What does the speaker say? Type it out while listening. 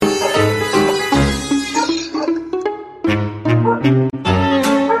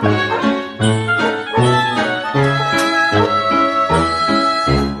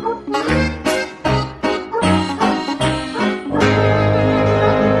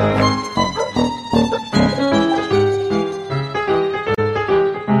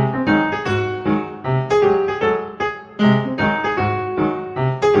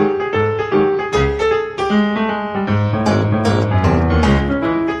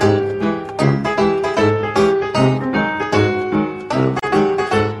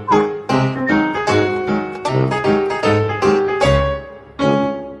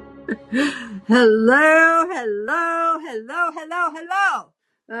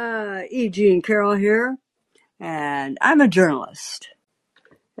E.G. and Carol here, and I'm a journalist.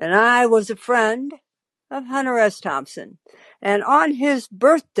 And I was a friend of Hunter S. Thompson. And on his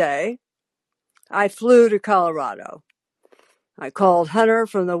birthday, I flew to Colorado. I called Hunter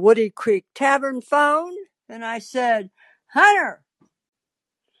from the Woody Creek Tavern phone, and I said, Hunter,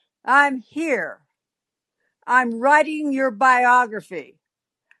 I'm here. I'm writing your biography.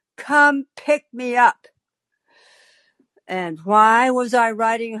 Come pick me up. And why was I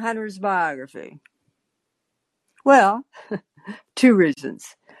writing Hunter's biography? Well, two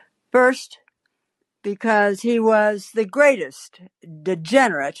reasons. First, because he was the greatest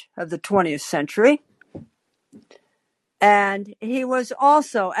degenerate of the 20th century. And he was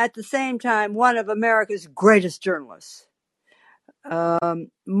also, at the same time, one of America's greatest journalists.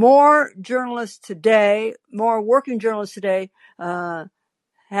 More journalists today, more working journalists today,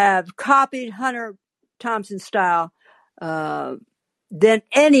 have copied Hunter Thompson's style than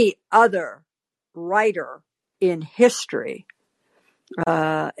any other writer in history,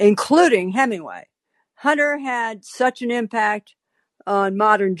 including Hemingway. Hunter had such an impact on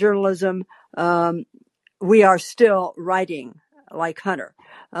modern journalism. We are still writing like Hunter.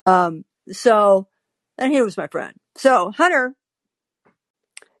 And he was my friend. So Hunter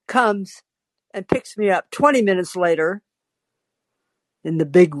comes and picks me up 20 minutes later in the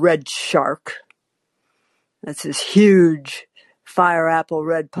Big Red Shark. That's this huge fire apple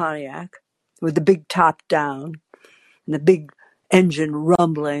red Pontiac with the big top down and the big engine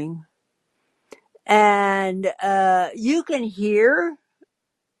rumbling. And you can hear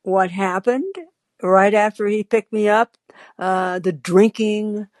what happened right after he picked me up. The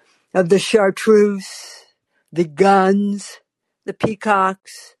drinking of the chartreuse, the guns, the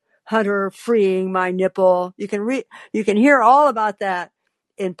peacocks, Hunter freeing my nipple. You can hear all about that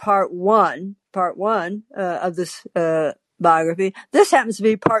in part one of this biography. This happens to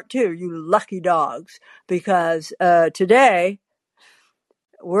be part two, you lucky dogs, because today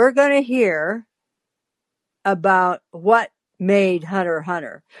we're going to hear about what made Hunter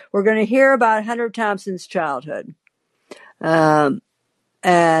Hunter. We're going to hear about Hunter Thompson's childhood. And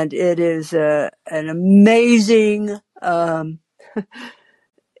it is an amazing,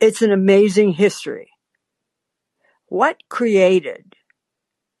 it's an amazing history. What created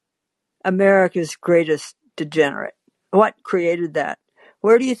America's greatest degenerate? What created that?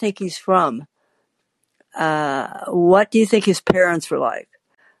 Where do you think he's from? What do you think his parents were like?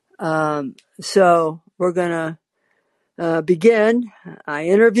 So we're going to begin. I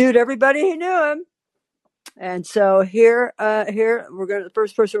interviewed everybody who knew him. And so here the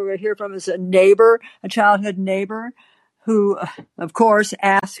first person we're going to hear from is a neighbor, a childhood neighbor, who, of course,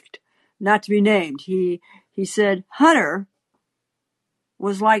 asked not to be named. He said Hunter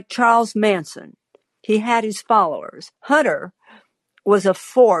was like Charles Manson. He had his followers. Hunter was a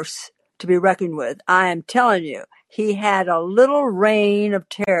force to be reckoned with. I am telling you, he had a little reign of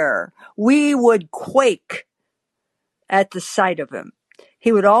terror. We would quake at the sight of him.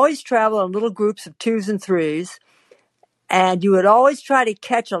 He would always travel in little groups of twos and threes, and you would always try to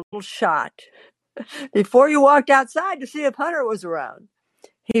catch a little shot before you walked outside to see if Hunter was around.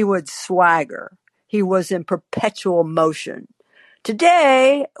 He would swagger. He was in perpetual motion.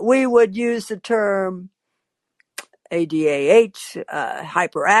 Today, we would use the term ADAH,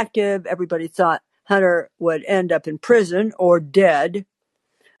 hyperactive. Everybody thought Hunter would end up in prison or dead.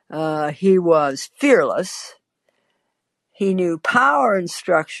 He was fearless. He knew power and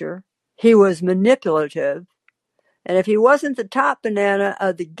structure. He was manipulative. And if he wasn't the top banana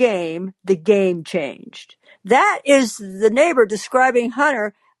of the game changed. That is the neighbor describing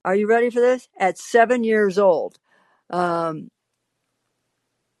Hunter. Are you ready for this? At 7 years old.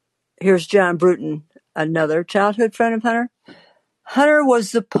 Here's John Bruton, another childhood friend of Hunter. Hunter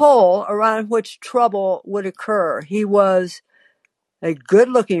was the pole around which trouble would occur. He was a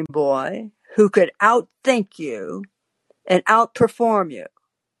good-looking boy who could outthink you and outperform you.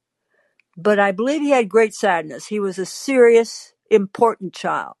 But I believe he had great sadness. He was a serious, important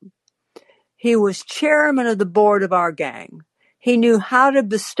child. He was chairman of the board of our gang. He knew how to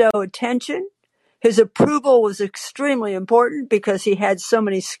bestow attention. His approval was extremely important because he had so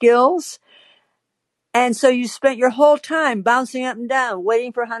many skills. And so you spent your whole time bouncing up and down,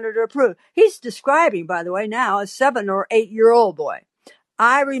 waiting for Hunter to approve. He's describing, by the way, now a 7 or 8 year old boy.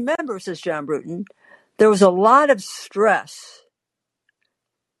 I remember, says John Bruton, there was a lot of stress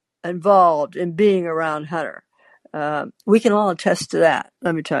involved in being around Hunter. We can all attest to that.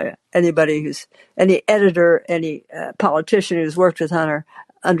 Let me tell you, any editor, any politician who's worked with Hunter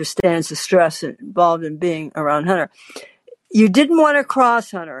understands the stress involved in being around Hunter. You didn't want to cross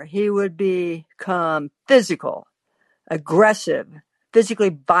Hunter. He would become physical, aggressive,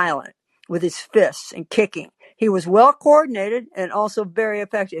 physically violent with his fists and kicking. He was well coordinated and also very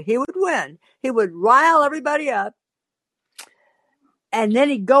effective. He would win. He would rile everybody up, and then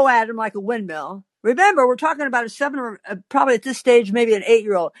he'd go at him like a windmill. Remember, we're talking about a 7 or probably at this stage, maybe an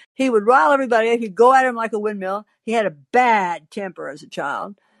 8-year-old. He would rile everybody up. He'd go at him like a windmill. He had a bad temper as a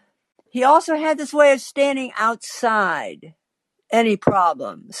child. He also had this way of standing outside any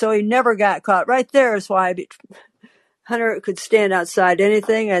problem. So he never got caught. Right there is why Hunter could stand outside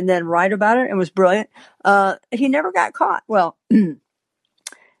anything and then write about it and was brilliant. He never got caught. Well, he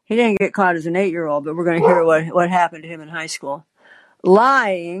didn't get caught as an 8-year-old, but we're going to hear what happened to him in high school.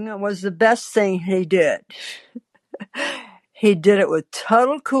 Lying was the best thing he did. He did it with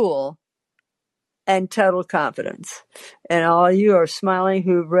total cool and total confidence. And all you are smiling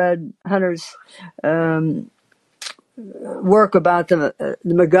who've read Hunter's work about the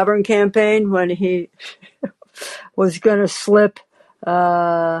McGovern campaign when he was going to slip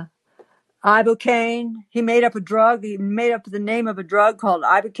Ibocaine. He made up a drug. He made up the name of a drug called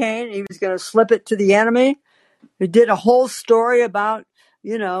Ibocaine. He was going to slip it to the enemy. He did a whole story about,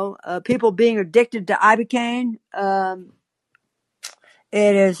 people being addicted to Ibocaine.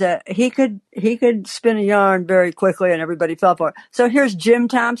 It is he could spin a yarn very quickly, and everybody fell for it. So here's Jim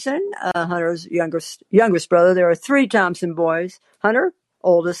Thompson, Hunter's youngest brother. There are 3 Thompson boys: Hunter,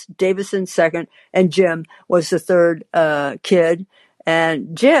 oldest; Davison, second; and Jim was the third kid.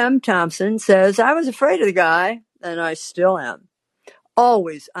 And Jim Thompson says, "I was afraid of the guy, and I still am.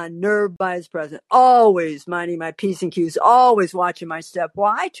 Always unnerved by his presence, always minding my P's and Q's, always watching my step.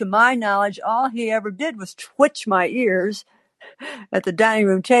 Why? To my knowledge, all he ever did was twitch my ears at the dining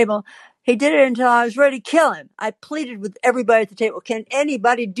room table. He did it until I was ready to kill him. I pleaded with everybody at the table, can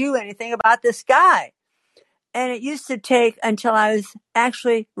anybody do anything about this guy? And it used to take until I was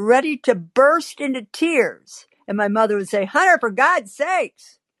actually ready to burst into tears. And my mother would say, Hunter, for God's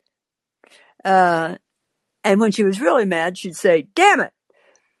sakes. And when she was really mad, she'd say, damn it.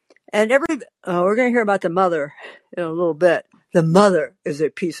 And we're going to hear about the mother in a little bit. The mother is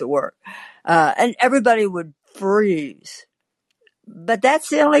a piece of work. And everybody would freeze. But that's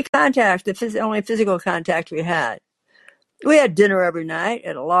the only contact, only physical contact we had. We had dinner every night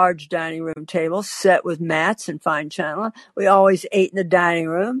at a large dining room table set with mats and fine china. We always ate in the dining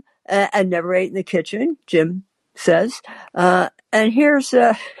room and never ate in the kitchen, Jim says. And here's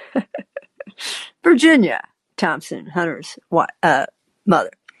Virginia Thompson, Hunter's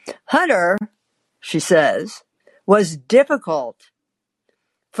mother. Hunter, she says, was difficult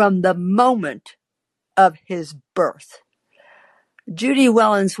from the moment of his birth. Judy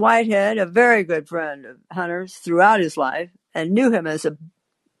Wellens Whitehead, a very good friend of Hunter's throughout his life, and knew him as they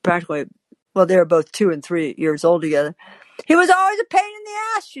were both 2 and 3 years old together. He was always a pain in the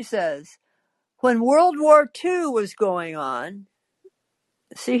ass, she says. When World War II was going on,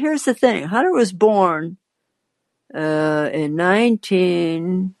 see, here's the thing. Hunter was born in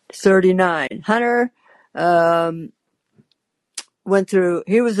 1939. Hunter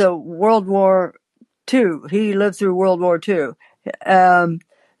he was a World War II. He lived through World War II.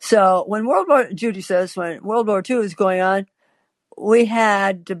 So when Judy says, when World War II was going on, we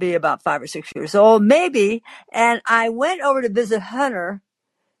had to be about 5 or 6 years old, maybe. And I went over to visit Hunter,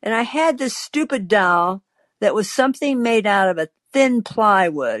 and I had this stupid doll that was something made out of a thin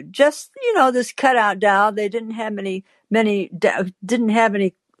plywood. Just, this cutout doll. They didn't have any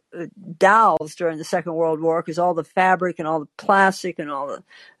dolls during the Second World War because all the fabric and all the plastic and all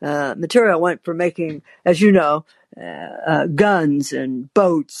the material went for making, as you know, guns and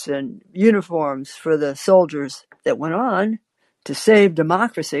boats and uniforms for the soldiers that went on to save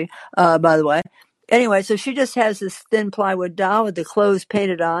democracy, by the way. Anyway, so she just has this thin plywood doll with the clothes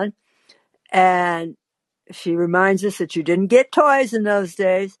painted on. And she reminds us that you didn't get toys in those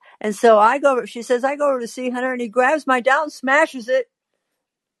days. And so she says, I go over to see Hunter, and he grabs my doll and smashes it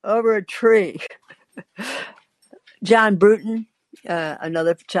over a tree. John Bruton,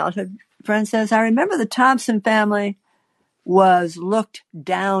 another childhood friend, says, I remember the Thompson family was looked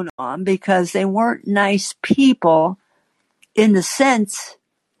down on because they weren't nice people, in the sense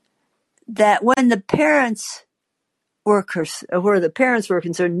that when the parents were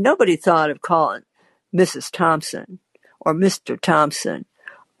concerned, nobody thought of calling Mrs. Thompson or Mr. Thompson.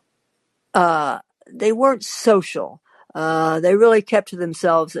 They weren't social. They really kept to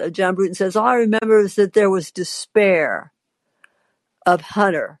themselves. John Bruton says, all I remember is that there was despair of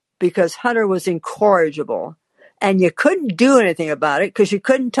Hunter because Hunter was incorrigible and you couldn't do anything about it because you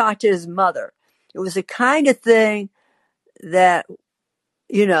couldn't talk to his mother. It was the kind of thing that,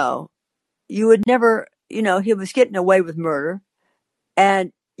 you would never, he was getting away with murder,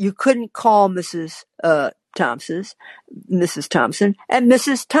 and you couldn't call Mrs. Mrs. Thompson, and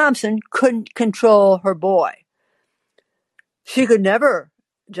Mrs. Thompson couldn't control her boy. She could never,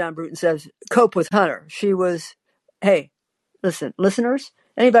 John Bruton says, cope with Hunter. She was, hey, listen, listeners,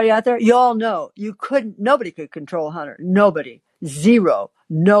 anybody out there, you all know nobody could control Hunter. Nobody. Zero.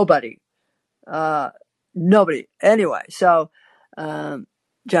 Nobody. Nobody. Anyway, so John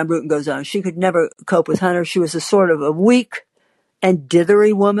Bruton goes on. She could never cope with Hunter. She was a sort of a weak and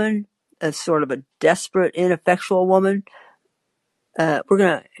dithery woman, a sort of a desperate, ineffectual woman. We're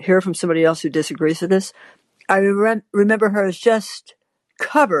going to hear from somebody else who disagrees with this. I remember her as just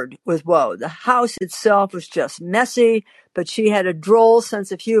covered with woe. The house itself was just messy, but she had a droll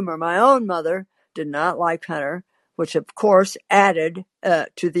sense of humor. My own mother did not like Hunter, which of course added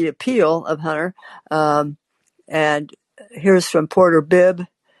to the appeal of Hunter. And here's from Porter Bibb.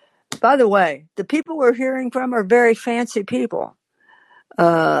 By the way, the people we're hearing from are very fancy people.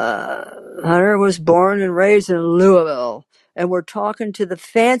 Hunter was born and raised in Louisville, and we're talking to the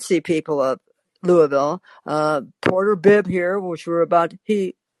fancy people of Louisville. Porter Bibb here, which we're about.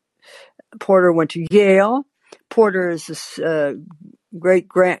 Porter went to Yale. Porter is this great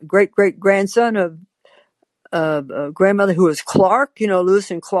grandson of a grandmother who was Clark.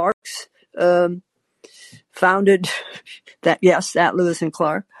 Lewis and Clark's founded that Lewis and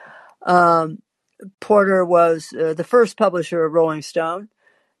Clark. Porter was the first publisher of Rolling Stone,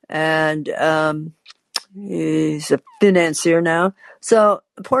 and he's a financier now. So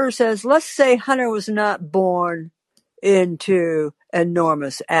Porter says, let's say Hunter was not born into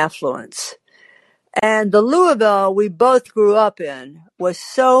enormous affluence. And the Louisville we both grew up in was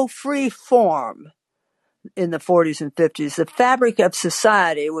so free form in the 40s and 50s. The fabric of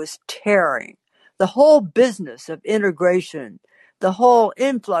society was tearing. The whole business of integration, the whole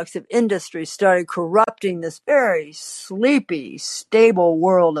influx of industry started corrupting this very sleepy, stable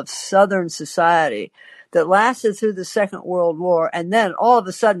world of Southern society that lasted through the Second World War. And then all of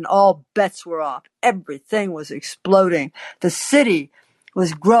a sudden, all bets were off. Everything was exploding. The city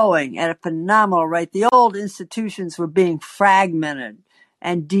was growing at a phenomenal rate. The old institutions were being fragmented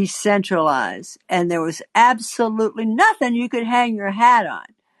and decentralized. And there was absolutely nothing you could hang your hat on.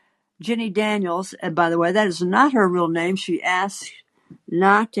 Ginny Daniels, and by the way, that is not her real name. She asked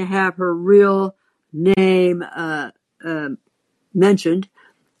not to have her real name mentioned.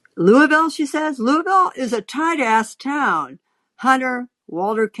 Louisville, she says. Louisville is a tight-ass town. Hunter,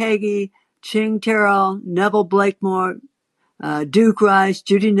 Walter Kagi, Ching Terrell, Neville Blakemore, Duke Rice,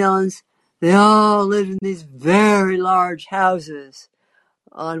 Judy Nellens, they all lived in these very large houses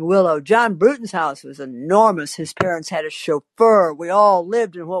on Willow. John Bruton's house was enormous. His parents had a chauffeur. We all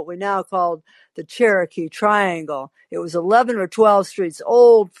lived in what we now call the Cherokee Triangle. It was 11 or 12 streets,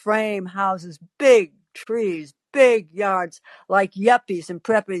 old frame houses, big trees, big yards, like yuppies and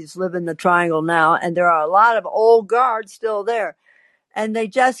preppies live in the triangle now. And there are a lot of old guards still there. And they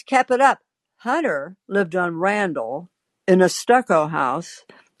just kept it up. Hunter lived on Randall in a stucco house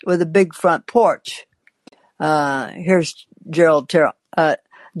with a big front porch. Here's Gerald Terrell.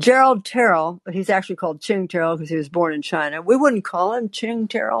 Gerald Terrell, he's actually called Ching Terrell because he was born in China. We wouldn't call him Ching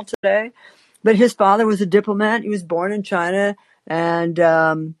Terrell today, but his father was a diplomat. He was born in China,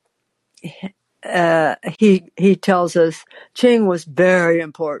 and he tells us Ching was very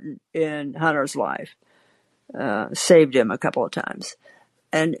important in Hunter's life. Saved him a couple of times.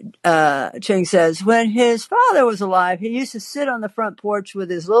 And Ching says, when his father was alive, he used to sit on the front porch with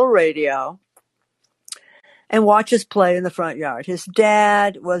his little radio and watch us play in the front yard. His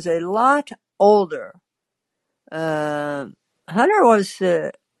dad was a lot older. Hunter's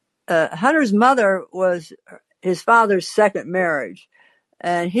mother was his father's second marriage.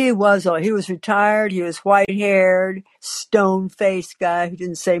 And he was retired. He was white-haired, stone-faced guy who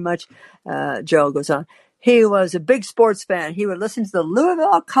didn't say much. Gerald goes on. He was a big sports fan. He would listen to the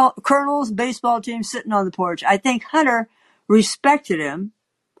Louisville Colonels baseball team sitting on the porch. I think Hunter respected him.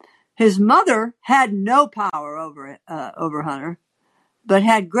 His mother had no power over Hunter, but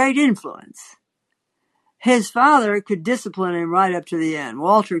had great influence. His father could discipline him right up to the end.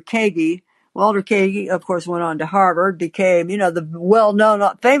 Walter Kagi, of course, went on to Harvard, became, the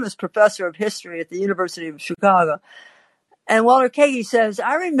well-known, famous professor of history at the University of Chicago. And Walter Kagi says,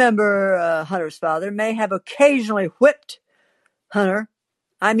 I remember Hunter's father may have occasionally whipped Hunter.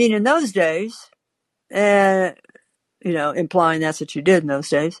 I mean, in those days, implying that's what you did in those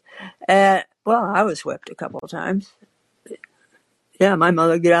days. I was whipped a couple of times. Yeah, my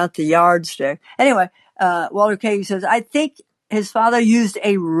mother would get out the yardstick. Anyway, Walter Kagi says, I think his father used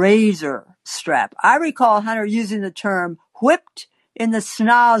a razor strap. I recall Hunter using the term whipped in the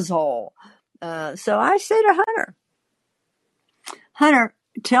snozzhole. So I say to Hunter,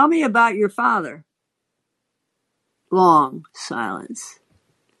 tell me about your father. long silence.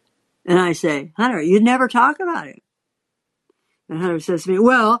 And I say, Hunter, you never talk about it. And Hunter says to me,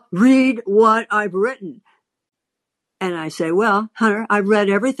 well, read what I've written. And I say, well, Hunter, I've read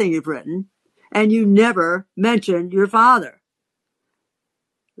everything you've written, and you never mentioned your father.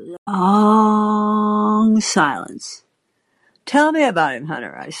 Long silence. Tell me about him,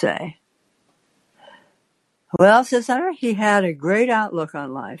 Hunter, I say. Well, says Hunter, he had a great outlook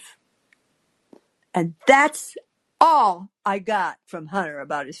on life. And that's all I got from Hunter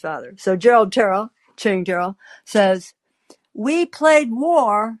about his father. So Ching Terrell, says, we played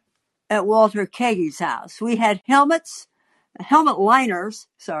war at Walter Keaggy's house. We had helmet liners.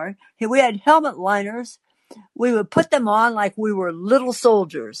 We had helmet liners. We would put them on like we were little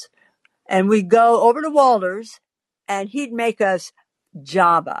soldiers. And we'd go over to Walter's and he'd make us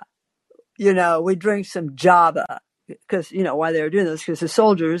Java. We'd drink some Java. Because, why they were doing this, because the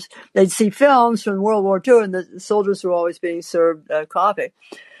soldiers, they'd see films from World War II and the soldiers were always being served coffee.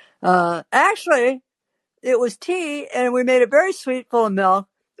 Actually, it was tea and we made it very sweet, full of milk.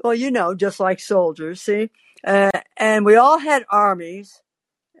 Well, just like soldiers, see? And we all had armies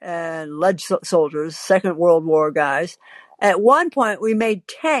and lead soldiers, Second World War guys. At one point, we made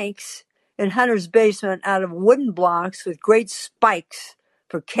tanks in Hunter's basement out of wooden blocks with great spikes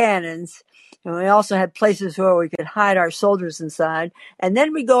for cannons. And we also had places where we could hide our soldiers inside. And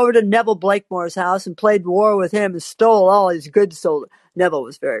then we go over to Neville Blakemore's house and played war with him and stole all his good soldiers. Neville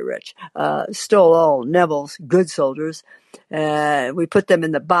was very rich. Stole all Neville's good soldiers. We put them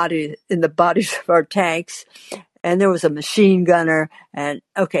in the bodies of our tanks. And there was a machine gunner. And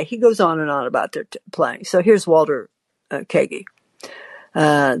okay, he goes on and on about their playing. So here's Walter Keaggy,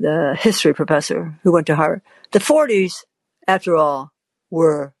 the history professor who went to Harvard. The 40s, after all,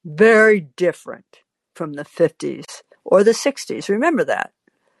 were very different from the 50s or the 60s. Remember that.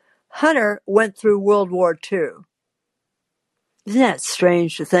 Hunter went through World War II. Isn't that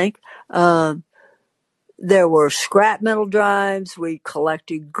strange to think? There were scrap metal drives. We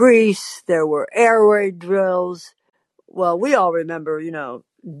collected grease. There were air raid drills. Well, we all remember,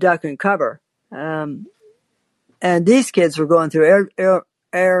 duck and cover. And these kids were going through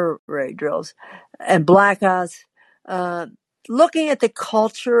air raid drills and blackouts. Looking at the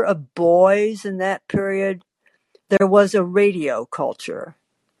culture of boys in that period, there was a radio culture,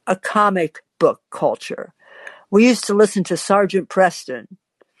 a comic book culture. We used to listen to Sergeant Preston.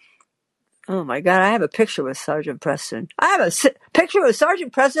 Oh my God, I have a picture with Sergeant Preston. I have a picture with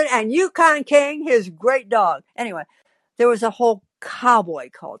Sergeant Preston and Yukon King, his great dog. Anyway, there was a whole cowboy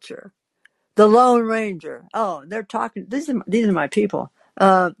culture. The Lone Ranger. Oh, they're talking. These are my people.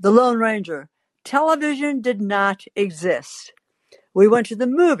 The Lone Ranger. Television did not exist. We went to the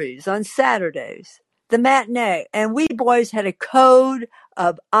movies on Saturdays, the matinee, and we boys had a code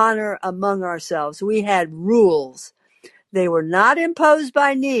of honor among ourselves. We had rules. They were not imposed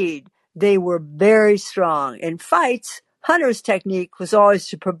by need. They were very strong. In fights, Hunter's technique was always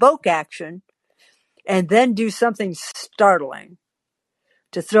to provoke action and then do something startling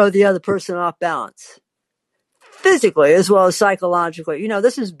to throw the other person off balance, physically as well as psychologically.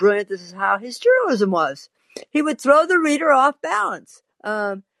 This is brilliant. This is how his journalism was. He would throw the reader off balance.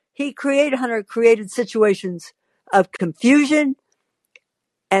 Hunter created situations of confusion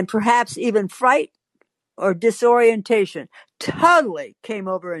and perhaps even fright or disorientation. Totally came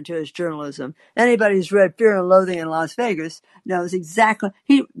over into his journalism. Anybody who's read Fear and Loathing in Las Vegas knows exactly.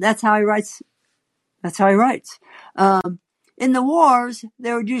 That's how he writes. That's how he writes. In the wars,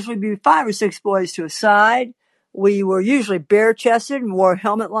 there would usually be 5 or 6 boys to a side. We were usually bare-chested and wore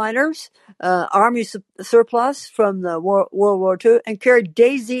helmet liners, army surplus from the World War II, and carried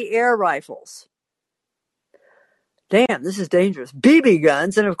Daisy air rifles. Damn, this is dangerous. BB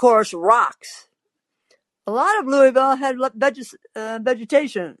guns, and of course, rocks. A lot of Louisville had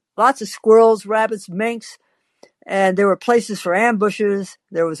vegetation, lots of squirrels, rabbits, minks, and there were places for ambushes.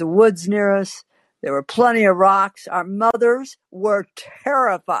 There was a woods near us. There were plenty of rocks. Our mothers were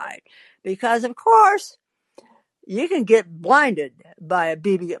terrified because, of course, you can get blinded by a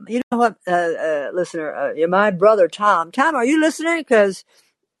BB gun. You know what, listener? My brother, Tom. Tom, are you listening? Because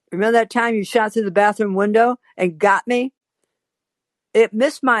remember that time you shot through the bathroom window and got me? It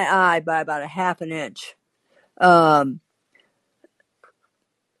missed my eye by about a half an inch. And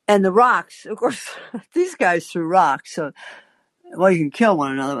the rocks, of course, these guys threw rocks. So, well, you can kill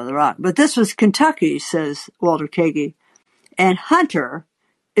one another with a rock. But this was Kentucky, says Walter Keaggy. And Hunter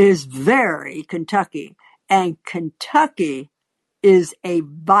is very Kentucky. And Kentucky is a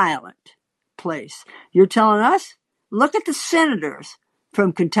violent place. You're telling us? Look at the senators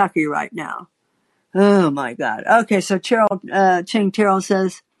from Kentucky right now. Oh, my God. Okay, so Ching Terrell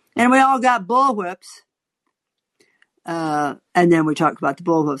says, and we all got bullwhips. And then we talked about the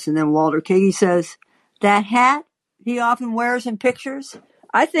bullwhips. And then Walter Kagi says, that hat he often wears in pictures.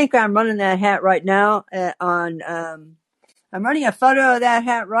 I think I'm running that hat right now I'm running a photo of that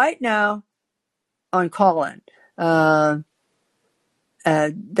hat right now on Call-In.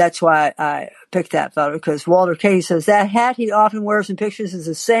 That's why I picked that photo, because Walter Kagi says that hat he often wears in pictures is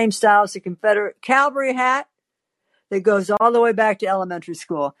the same style as the Confederate cavalry hat that goes all the way back to elementary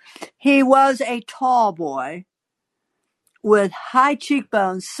school. He was a tall boy with high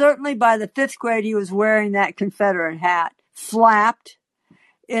cheekbones. Certainly by the 5th grade, he was wearing that Confederate hat, flapped.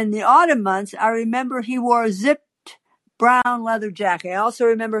 In the autumn months, I remember he wore a zipped brown leather jacket. I also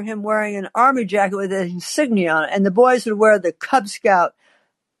remember him wearing an army jacket with an insignia on it. And the boys would wear the Cub Scout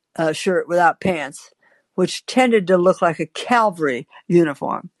shirt without pants, which tended to look like a cavalry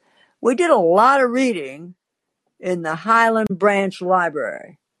uniform. We did a lot of reading in the Highland Branch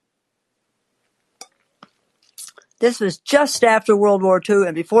Library. This was just after World War II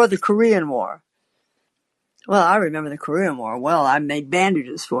and before the Korean War. Well, I remember the Korean War well. I made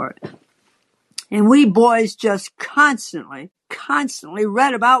bandages for it. And we boys just constantly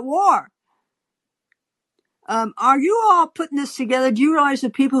read about war. Are you all putting this together? Do you realize the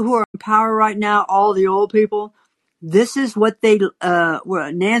people who are in power right now, all the old people, this is what they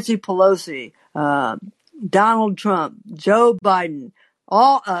were. Nancy Pelosi, Donald Trump, Joe Biden,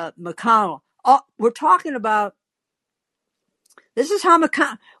 all McConnell. We're talking about, this is how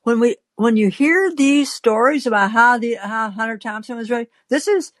McConnell, when you hear these stories about how Hunter Thompson was raised, this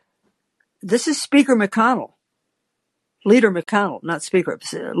is Speaker McConnell, Leader McConnell, not Speaker,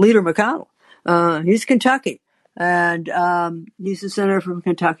 Leader McConnell. He's Kentucky, and he's a senator from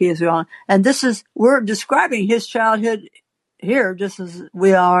Kentucky as well. And we're describing his childhood here, just as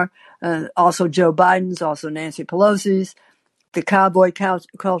we are. Also Joe Biden's, also Nancy Pelosi's, the cowboy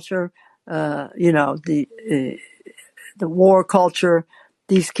culture, the war culture.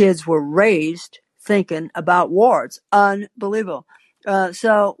 These kids were raised thinking about war. It's unbelievable.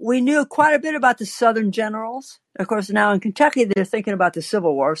 So we knew quite a bit about the Southern generals. Of course, now in Kentucky, they're thinking about the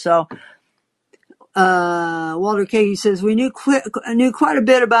Civil War. So Walter Kagi says, we knew quite a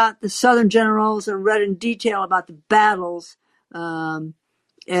bit about the Southern generals and read in detail about the battles. And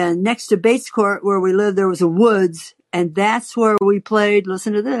next to Bates Court, where we lived, there was a woods. And that's where we played,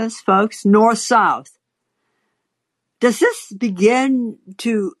 listen to this, folks, North-South. Does this begin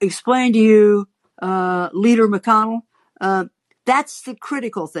to explain to you, Leader McConnell? That's the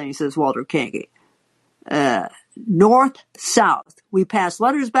critical thing, says Walter Kagi. North-South. We passed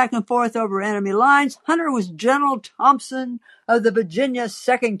letters back and forth over enemy lines. Hunter was General Thompson of the Virginia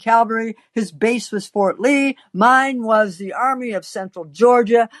 2nd Cavalry. His base was Fort Lee. Mine was the Army of Central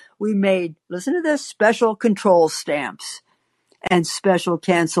Georgia. We made, listen to this, special control stamps and special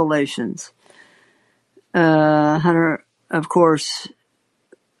cancellations. Hunter, of course,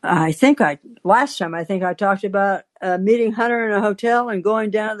 last time I talked about meeting Hunter in a hotel and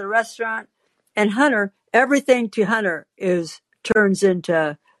going down to the restaurant. And Hunter, everything to Hunter turned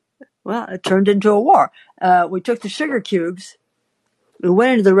into a war. We took the sugar cubes. We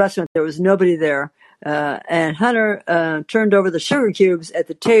went into the restaurant. There was nobody there. And Hunter turned over the sugar cubes at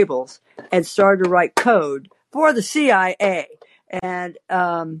the tables and started to write code for the CIA. And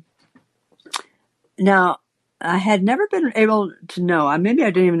now, I had never been able to know, maybe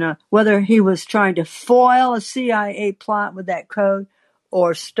I didn't even know, whether he was trying to foil a CIA plot with that code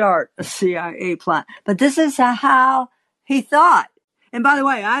or start a CIA plot. But this is how he thought. And by the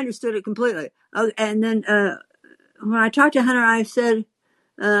way, I understood it completely. And then when I talked to Hunter, I said,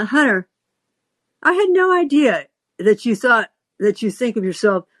 Hunter, I had no idea that you think of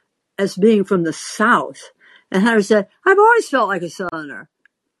yourself as being from the South. And Hunter said, I've always felt like a Southerner.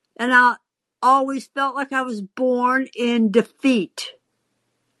 And I always felt like I was born in defeat.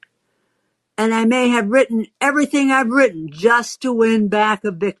 And I may have written everything I've written just to win back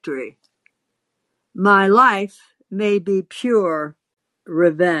a victory. My life may be pure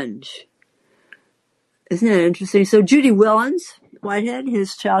revenge. Isn't that interesting? So Judy Willens, Whitehead,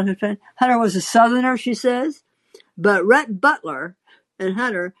 his childhood friend, Hunter was a Southerner, she says, but Rhett Butler and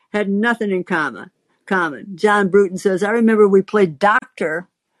Hunter had nothing in common. John Bruton says, I remember we played doctor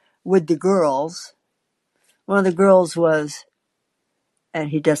with the girls. One of the girls was, and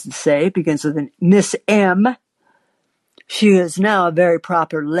he doesn't say, it begins with an Miss M. She is now a very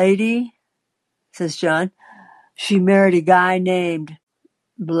proper lady, says John. She married a guy named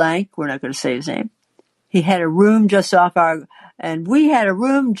blank. We're not going to say his name. He had a room just off we had a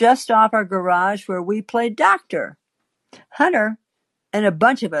room just off our garage where we played doctor. Hunter and a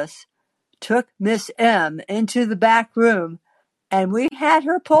bunch of us took Miss M into the back room, and we had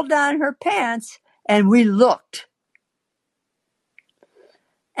her pull down her pants, and we looked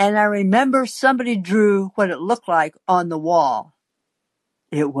And I remember somebody drew what it looked like on the wall.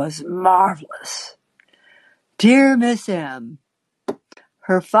 It was marvelous. Dear Miss M,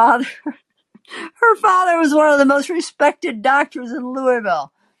 her father was one of the most respected doctors in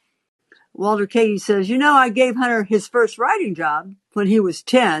Louisville. Walter Kagi says, I gave Hunter his first writing job when he was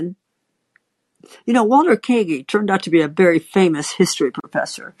 10. Walter Kagi turned out to be a very famous history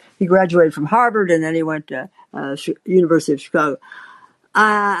professor. He graduated from Harvard and then he went to University of Chicago.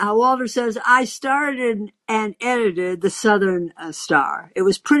 Walter says, I started and edited the Southern Star. It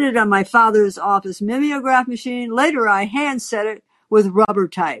was printed on my father's office mimeograph machine. Later, I hand set it with rubber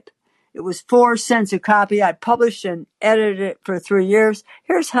type. It was 4 cents a copy. I published and edited it for 3 years.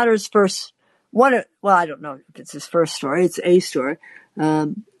 Here's Hunter's first one. Well, I don't know if it's his first story. It's a story.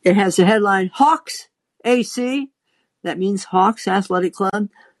 It has the headline, Hawks AC. That means Hawks Athletic Club.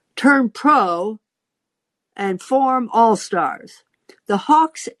 Turn pro and form All-Stars. The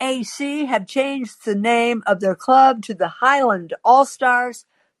Hawks AC have changed the name of their club to the Highland All-Stars.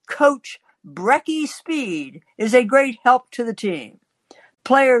 Coach Brecky Speed is a great help to the team.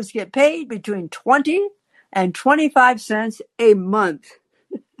 Players get paid between 20 and 25 cents a month.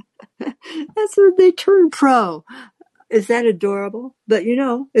 That's when they turn pro. Is that adorable? But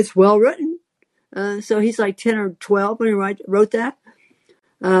it's well written. So he's like 10 or 12 when he wrote that.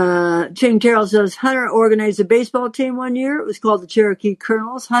 Ching Terrell says, Hunter organized a baseball team one year. It was called the Cherokee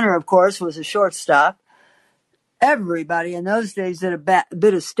Colonels. Hunter, of course, was a shortstop. Everybody in those days did a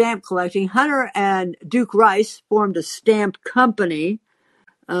bit of stamp collecting. Hunter and Duke Rice formed a stamp company.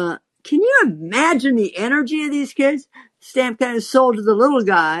 Can you imagine the energy of these kids? Stamp kind of sold to the little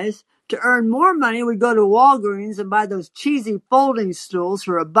guys. To earn more money, we'd go to Walgreens and buy those cheesy folding stools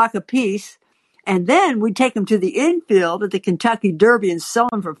for $1 a piece. And then we'd take them to the infield at the Kentucky Derby and sell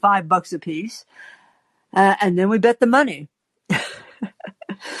them for $5 a piece. And then we bet the money.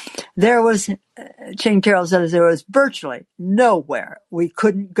 Ching Terrell says there was virtually nowhere we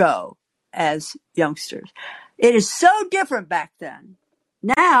couldn't go as youngsters. It is so different back then.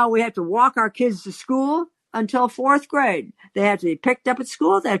 Now we have to walk our kids to school until 4th grade. They have to be picked up at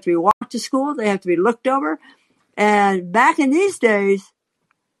school. They have to be walked to school. They have to be looked over. And back in these days,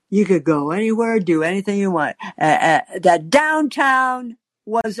 you could go anywhere, do anything you want. That downtown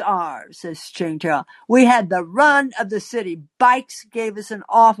was ours, says Ching Terrell. We had the run of the city. Bikes gave us an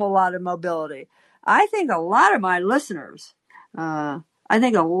awful lot of mobility. I think a lot of my listeners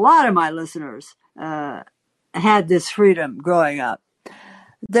had this freedom growing up.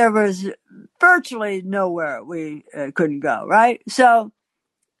 There was virtually nowhere we couldn't go, right? So,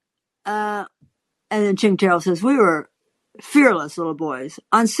 and then Ching Terrell says, we were fearless little boys.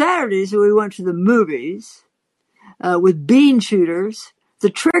 On Saturdays, we went to the movies with bean shooters. The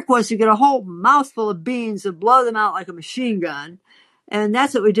trick was to get a whole mouthful of beans and blow them out like a machine gun. And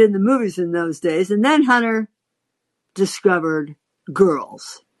that's what we did in the movies in those days. And then Hunter discovered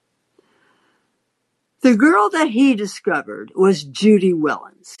girls. The girl that he discovered was Judy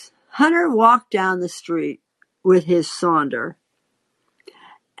Willens. Hunter walked down the street with his Sonder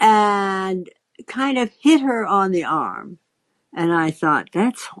and kind of hit her on the arm. And I thought,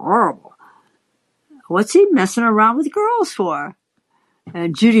 that's horrible. What's he messing around with girls for?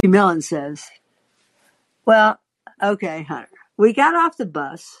 And Judy Millen says, well, okay, Hunter. We got off the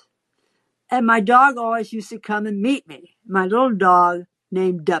bus, and my dog always used to come and meet me. My little dog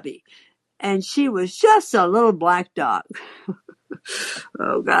named Dubby. And she was just a little black dog.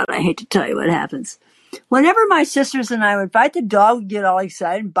 Oh, God, I hate to tell you what happens. Whenever my sisters and I would fight, the dog would get all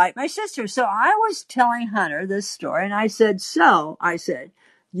excited and bite my sister. So I was telling Hunter this story, and I said,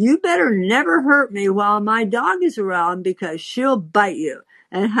 you better never hurt me while my dog is around because she'll bite you.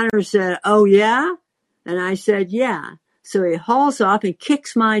 And Hunter said, oh, yeah? And I said, yeah. So he hauls off and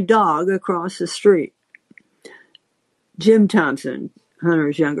kicks my dog across the street. Jim Thompson,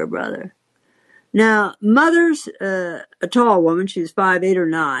 Hunter's younger brother. Now, Mother's a tall woman. She's 5'8" or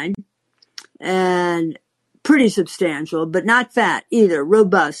 9, and pretty substantial, but not fat either.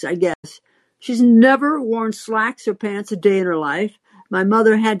 Robust, I guess. She's never worn slacks or pants a day in her life. My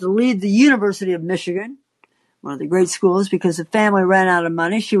mother had to leave the University of Michigan, one of the great schools, because the family ran out of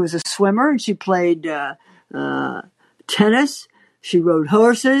money. She was a swimmer, and she played tennis. She rode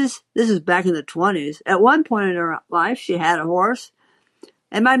horses. This is back in the 20s. At one point in her life, she had a horse.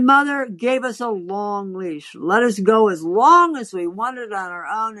 And my mother gave us a long leash, let us go as long as we wanted on our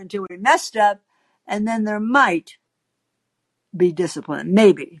own until we messed up, and then there might be discipline,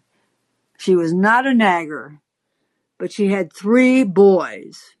 maybe. She was not a nagger, but she had 3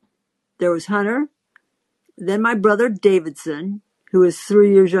 boys. There was Hunter, then my brother Davidson, who was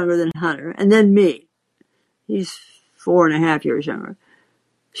 3 years younger than Hunter, and then me. He's 4.5 years younger.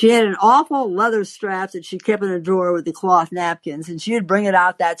 She had an awful leather strap that she kept in a drawer with the cloth napkins, and she would bring it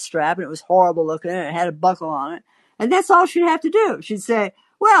out, that strap, and it was horrible looking, and it had a buckle on it. And that's all she'd have to do. She'd say,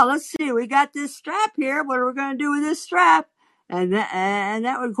 well, let's see, we got this strap here. What are we going to do with this strap? And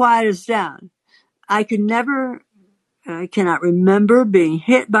that would quiet us down. I cannot remember being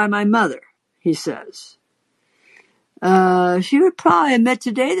hit by my mother, he says. She would probably admit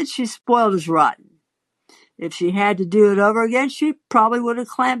today that she spoiled us rotten. If she had to do it over again, she probably would have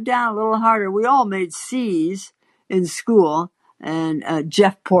clamped down a little harder. We all made C's in school. And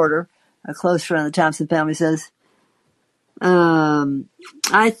Jeff Porter, a close friend of the Thompson family, says,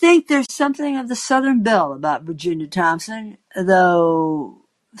 I think there's something of the Southern Belle about Virginia Thompson, though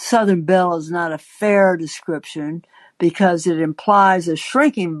Southern Belle is not a fair description because it implies a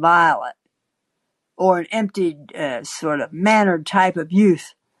shrinking violet or an emptied, sort of mannered type of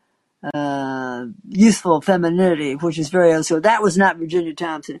youth. Youthful femininity, which is very, so that was not Virginia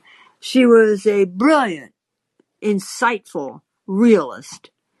Thompson. She was a brilliant, insightful realist.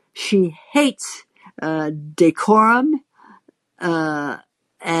 She hates decorum,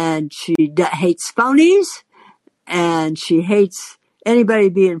 and she hates phonies, and she hates anybody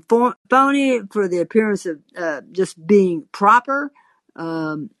being phony for the appearance of just being proper.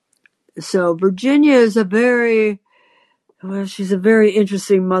 So Virginia is she's a very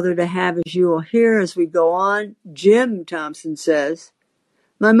interesting mother to have, as you will hear as we go on. Jim Thompson says,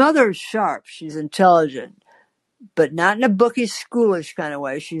 my mother is sharp. She's intelligent, but not in a bookish, schoolish kind of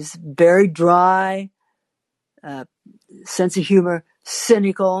way. She's very dry, sense of humor,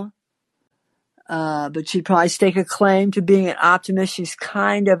 cynical, but she'd probably stake a claim to being an optimist. She's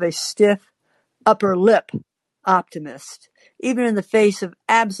kind of a stiff upper lip optimist, even in the face of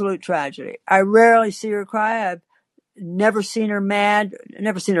absolute tragedy. I rarely see her cry. I've never seen her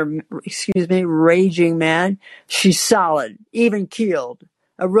raging mad. She's solid, even keeled,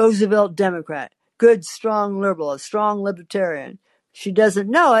 a Roosevelt Democrat, good, strong liberal, a strong libertarian. She doesn't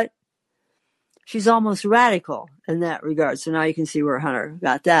know it. She's almost radical in that regard. So now you can see where Hunter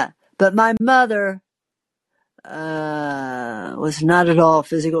got that. But my mother was not at all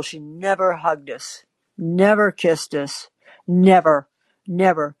physical. She never hugged us, never kissed us, never.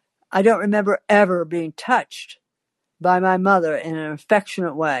 I don't remember ever being touched by my mother in an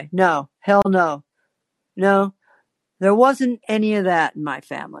affectionate way. No, hell no. No, there wasn't any of that in my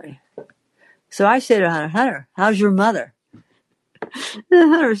family. So I say to Hunter, how's your mother?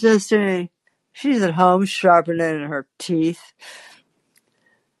 And Hunter says to me, she's at home sharpening her teeth.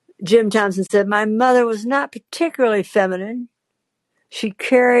 Jim Thompson said, my mother was not particularly feminine. She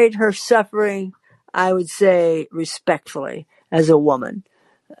carried her suffering, I would say, respectfully as a woman.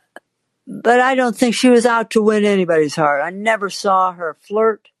 But I don't think she was out to win anybody's heart. I never saw her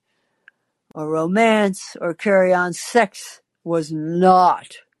flirt or romance or carry on. Sex was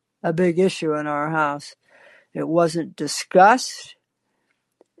not a big issue in our house. It wasn't discussed.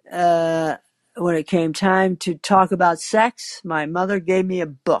 When it came time to talk about sex, my mother gave me a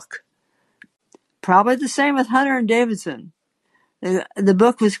book. Probably the same with Hunter and Davidson. The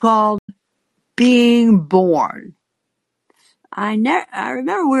book was called Being Born. I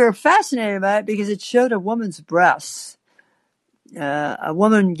remember we were fascinated by it because it showed a woman's breasts, a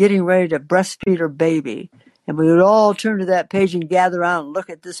woman getting ready to breastfeed her baby. And we would all turn to that page and gather around and look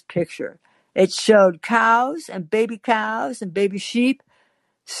at this picture. It showed cows and baby sheep.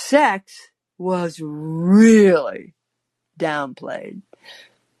 Sex was really downplayed.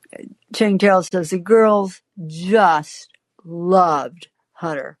 Ching Tail says the girls just loved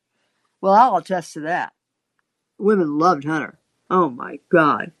Hunter. Well, I'll attest to that. Women loved Hunter. Oh, my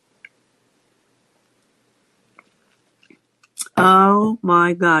God. Oh,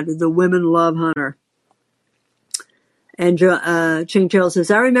 my God. Did the women love Hunter? And Ching Tail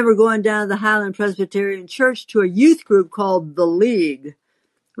says, I remember going down to the Highland Presbyterian Church to a youth group called The League.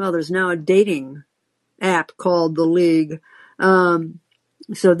 Well, there's now a dating app called The League.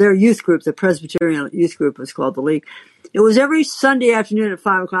 So their youth group, the Presbyterian youth group, was called The League. It was every Sunday afternoon at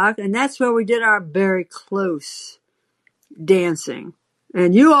 5 o'clock, and that's where we did our very close dancing.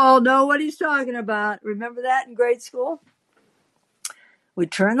 And you all know what he's talking about. Remember that in grade school? We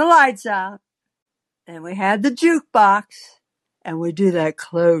turned the lights out, and we had the jukebox, and we do that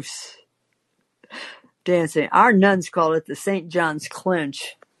close dancing. Our nuns call it the St. John's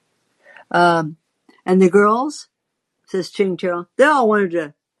Clinch. And the girls, says Ching Chong, they all wanted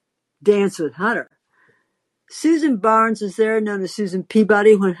to dance with Hunter. Susan Barnes was there, known as Susan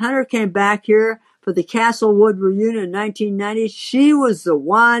Peabody. When Hunter came back here for the Castlewood reunion in 1990, she was the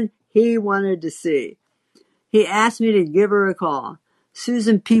one he wanted to see. He asked me to give her a call.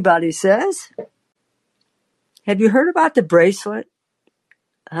 Susan Peabody says, have you heard about the bracelet?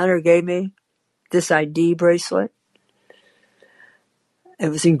 Hunter gave me this ID bracelet. It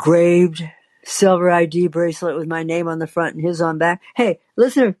was engraved, silver ID bracelet with my name on the front and his on back. Hey,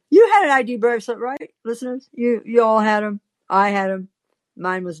 listener, you had an ID bracelet, right? Listeners, you all had them. I had them.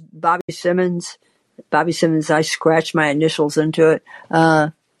 Mine was Bobby Simmons. Bobby Simmons, I scratched my initials into it.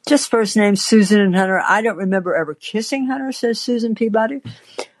 Just first name, Susan and Hunter. I don't remember ever kissing Hunter, says Susan Peabody.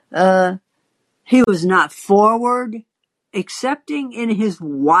 He was not forward, accepting in his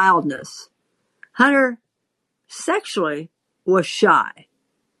wildness. Hunter sexually was shy.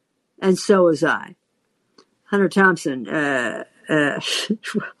 And so was I. Hunter Thompson,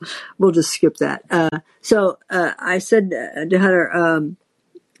 we'll just skip that. So I said to Hunter,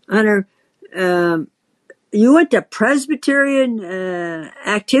 Hunter, you went to Presbyterian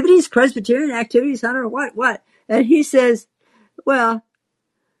activities, Hunter? What? And he says, well,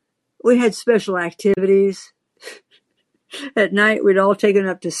 we had special activities. At night, we'd all taken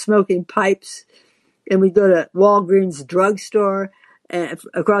up to smoking pipes, and we'd go to Walgreens drugstore. And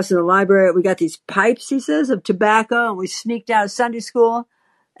across in the library, we got these pipes, he says, of tobacco, and we sneaked out of Sunday school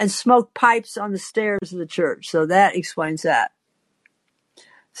and smoked pipes on the stairs of the church. So that explains that.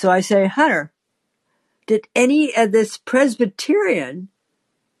 So I say, Hunter, did any of this Presbyterianism,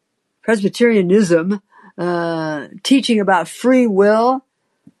 teaching about free will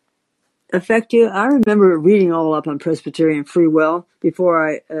affect you? I remember reading all up on Presbyterian free will before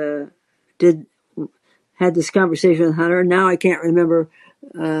I had this conversation with Hunter. Now I can't remember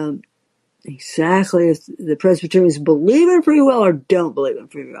exactly if the Presbyterians believe in free will or don't believe in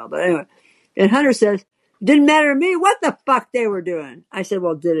free will. But anyway, and Hunter says, didn't matter to me what the fuck they were doing. I said,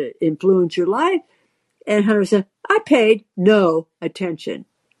 well, did it influence your life? And Hunter said, I paid no attention.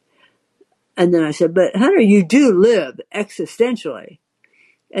 And then I said, but Hunter, you do live existentially.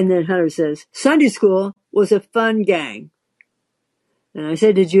 And then Hunter says, Sunday school was a fun gang. And I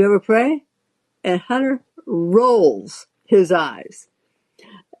said, did you ever pray? And Hunter rolls his eyes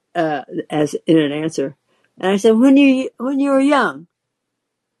as in an answer. And I said, when you were young,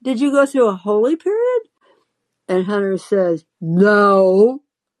 did you go through a holy period? And Hunter says, no.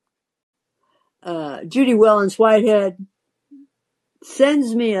 Judy Wellens Whitehead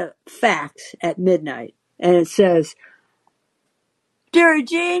sends me a fax at midnight, and it says, Dear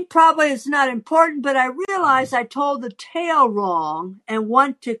Jean, probably it's not important, but I realize I told the tale wrong and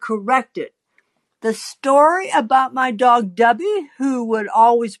want to correct it. The story about my dog Dubby, who would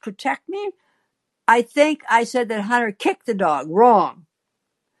always protect me, I think I said that Hunter kicked the dog. Wrong.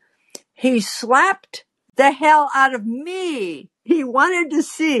 He slapped the hell out of me. He wanted to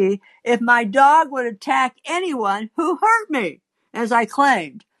see if my dog would attack anyone who hurt me, as I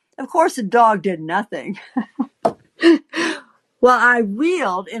claimed. Of course, the dog did nothing. Well, I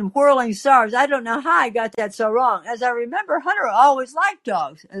reeled in whirling stars. I don't know how I got that so wrong. As I remember, Hunter always liked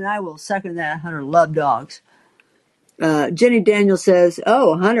dogs, and I will second that. Hunter loved dogs. Jenny Daniel says,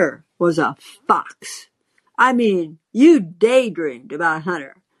 oh, Hunter was a fox. I mean, you daydreamed about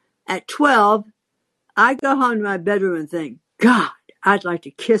Hunter. At 12, I go home to my bedroom and think, God, I'd like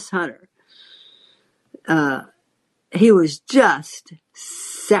to kiss Hunter. He was just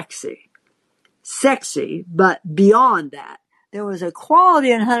sexy. Sexy, but beyond that. There was a quality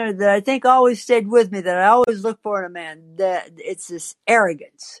in Hunter that I think always stayed with me, that I always look for in a man. That it's this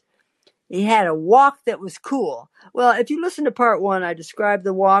arrogance. He had a walk that was cool. Well, if you listen to part one, I described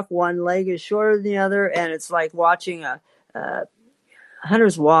the walk. One leg is shorter than the other, and it's like watching a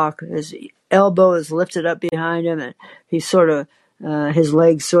Hunter's walk. His elbow is lifted up behind him, and he's sort of his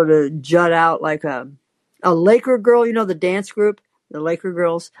legs sort of jut out like a Laker girl. You know the dance group, the Laker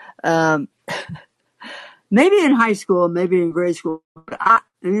girls. Maybe in high school, maybe in grade school. But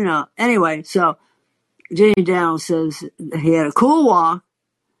anyway, so Jenny Daniel says he had a cool walk.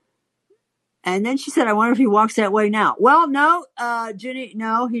 And then she said, I wonder if he walks that way now. Well, no, Jenny,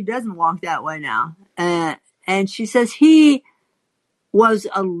 no, he doesn't walk that way now. And she says he was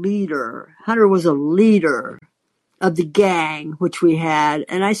a leader. Hunter was a leader of the gang, which we had.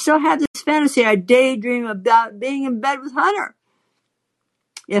 And I still have this fantasy. I daydream about being in bed with Hunter.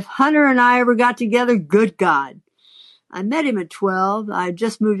 If Hunter and I ever got together, good God. I met him at 12. I had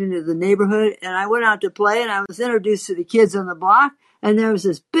just moved into the neighborhood, and I went out to play, and I was introduced to the kids on the block, and there was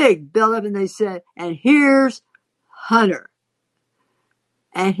this big buildup, and they said, and here's Hunter.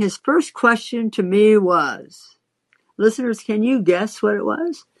 And his first question to me was, listeners, can you guess what it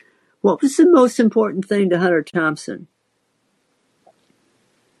was? What was the most important thing to Hunter Thompson?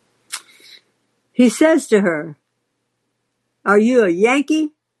 He says to her, are you a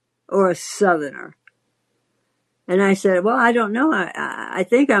Yankee or a Southerner? And I said, well, I don't know. I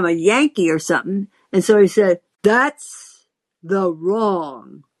think I'm a Yankee or something. And so he said, that's the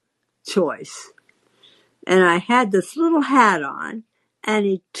wrong choice. And I had this little hat on, and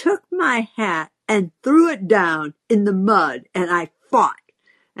he took my hat and threw it down in the mud, and I fought.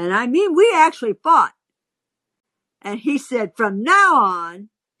 And I mean, we actually fought. And he said, from now on,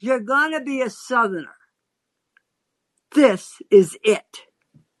 you're going to be a Southerner. This is it.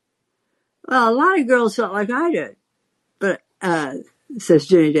 Well, a lot of girls felt like I did, but, says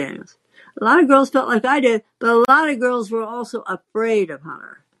Jenny Daniels. A lot of girls felt like I did, but a lot of girls were also afraid of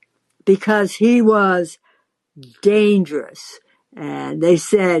Hunter because he was dangerous. And they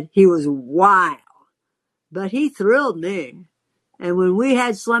said he was wild, but he thrilled me. And when we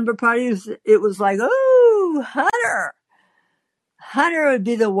had slumber parties, it was like, ooh, Hunter. Hunter would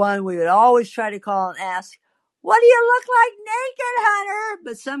be the one we would always try to call and ask, what do you look like naked, Hunter?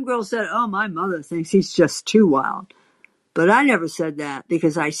 But some girls said, oh, my mother thinks he's just too wild. But I never said that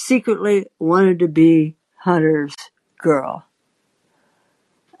because I secretly wanted to be Hunter's girl.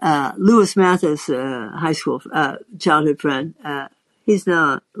 Lewis Mathis, high school, childhood friend, he's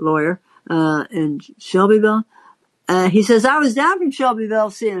now a lawyer, in Shelbyville. He says, I was down from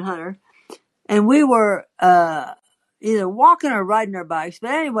Shelbyville seeing Hunter, and we were, either walking or riding our bikes.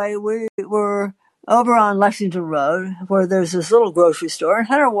 But anyway, we were over on Lexington Road where there's this little grocery store, and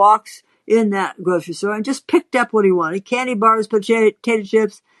Hunter walks in that grocery store and just picked up what he wanted, candy bars, potato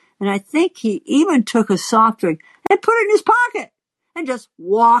chips, and I think he even took a soft drink and put it in his pocket and just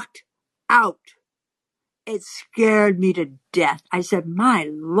walked out. It scared me to death. I said, my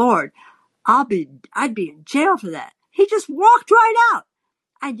Lord, I'd be in jail for that. He just walked right out.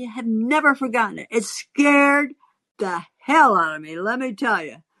 I have never forgotten it. It scared the hell out of me, let me tell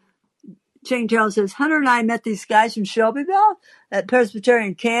you. Ching Chong says, Hunter and I met these guys from Shelbyville at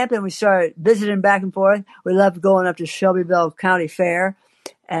Presbyterian camp, and we started visiting back and forth. We loved going up to Shelbyville County Fair,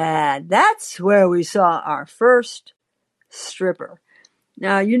 and that's where we saw our first stripper.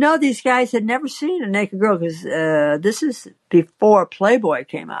 Now, you know, these guys had never seen a naked girl because this is before Playboy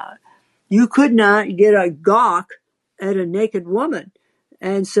came out. You could not get a gawk at a naked woman.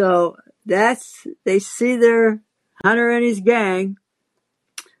 And so they see their Hunter and his gang,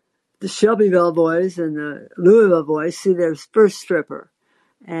 the Shelbyville boys and the Louisville boys, see their first stripper.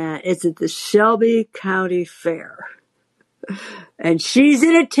 And it's at the Shelby County Fair. And she's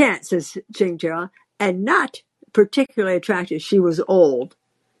in a tent, says Ching Chong, and not particularly attractive. She was old.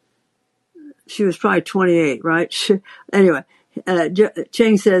 She was probably 28, right? Anyway,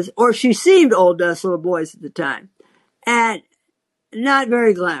 Ching says, or she seemed old to us little boys at the time. And not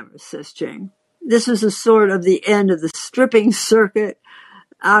very glamorous, says Ching. This was the sort of the end of the stripping circuit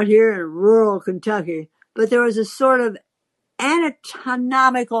out here in rural Kentucky. But there was a sort of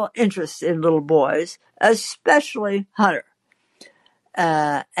anatomical interest in little boys, especially Hunter.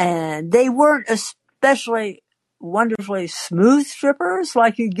 And they weren't especially wonderfully smooth strippers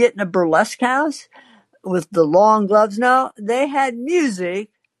like you get in a burlesque house with the long gloves. No, they had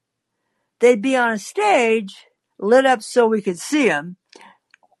music. They'd be on a stage lit up so we could see them,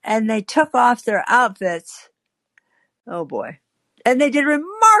 and they took off their outfits. Oh boy. And they did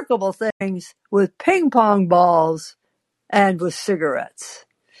remarkable things with ping pong balls and with cigarettes.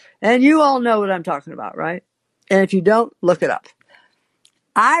 And you all know what I'm talking about, right? And if you don't, look it up.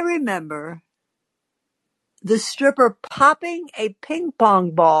 I remember the stripper popping a ping pong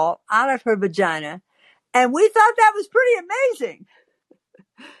ball out of her vagina, and we thought that was pretty amazing.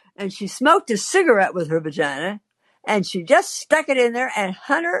 And she smoked a cigarette with her vagina, and she just stuck it in there, and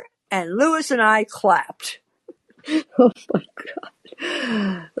Hunter and Lewis and I clapped. Oh my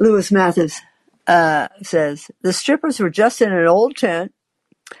God. Lewis Mathis says, the strippers were just in an old tent.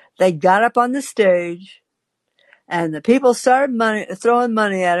 They got up on the stage, and the people started throwing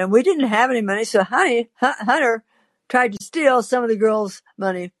money at him. We didn't have any money, so Hunter tried to steal some of the girls'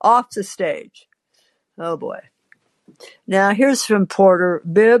 money off the stage. Oh boy. Now here's from Porter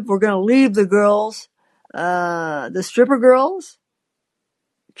Bibb. We're going to leave the girls, the stripper girls.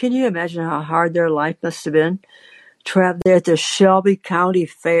 Can you imagine how hard their life must have been? Trapped there at the Shelby County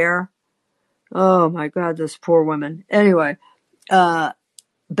Fair. Oh my God, those poor women. Anyway,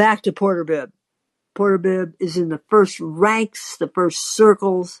 back to Porter Bibb. Porter Bibb is in the first ranks, the first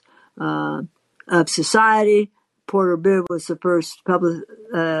circles of society. Porter Bibb was the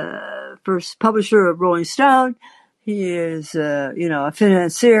first publisher of Rolling Stone. He is, a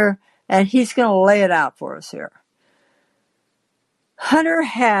financier, and he's going to lay it out for us here. Hunter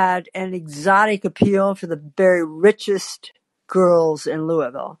had an exotic appeal for the very richest girls in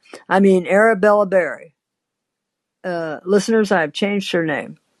Louisville. I mean, Arabella Berry. Listeners, I have changed her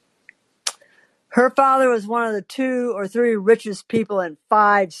name. Her father was one of the 2 or 3 richest people in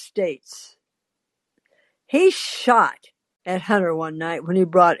 5 states. He shot at Hunter one night when he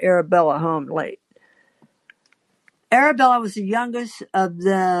brought Arabella home late. Arabella was the youngest of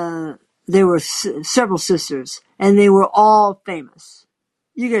there were several sisters, and they were all famous.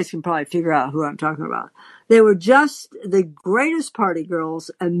 You guys can probably figure out who I'm talking about. They were just the greatest party girls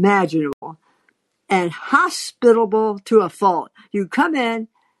imaginable and hospitable to a fault. You come in,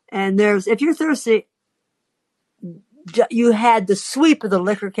 and if you're thirsty, you had the sweep of the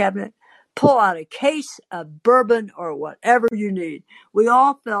liquor cabinet, pull out a case of bourbon or whatever you need. We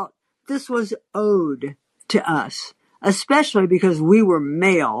all felt this was owed to us, especially because we were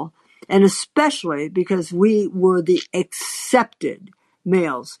male, and especially because we were the accepted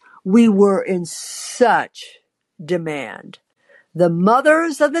males. We were in such demand. The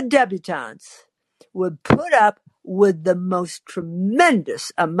mothers of the debutantes would put up with the most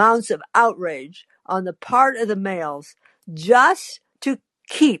tremendous amounts of outrage on the part of the males just to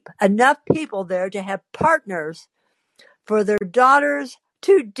keep enough people there to have partners for their daughters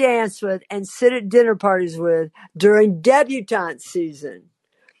to dance with and sit at dinner parties with during debutante season.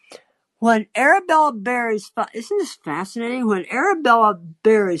 When Arabella Berry's isn't this fascinating? When Arabella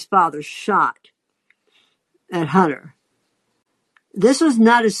Berry's father shot at Hunter, this was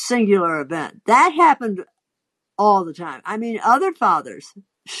not a singular event. That happened all the time. I mean, other fathers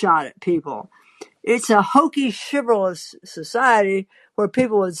shot at people. It's a hokey, chivalrous society where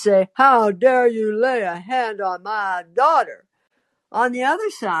people would say, "How dare you lay a hand on my daughter?" On the other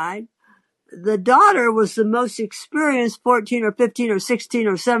side, the daughter was the most experienced 14 or 15 or 16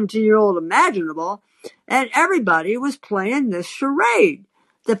 or 17-year-old imaginable, and everybody was playing this charade.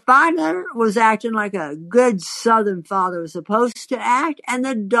 The father was acting like a good Southern father was supposed to act, and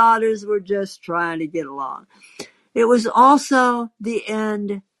the daughters were just trying to get along. It was also the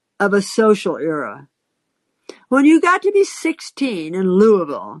end of a social era. When you got to be 16 in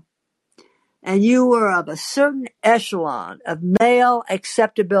Louisville, and you were of a certain echelon of male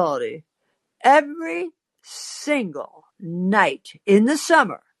acceptability, every single night in the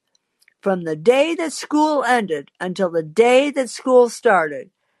summer, from the day that school ended until the day that school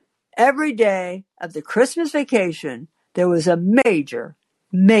started, every day of the Christmas vacation, there was a major,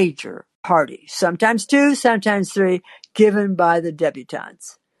 major party, sometimes 2, sometimes 3, given by the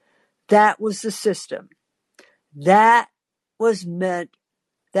debutantes. That was the system. That meant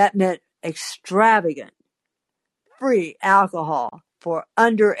extravagant, free alcohol for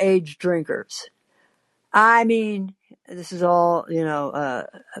underage drinkers. I mean, this is all,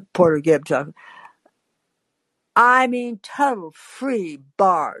 Porter Gibb talking. I mean, total free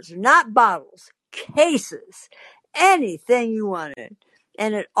bars, not bottles, cases, anything you wanted.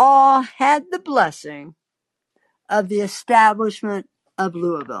 And it all had the blessing of the establishment of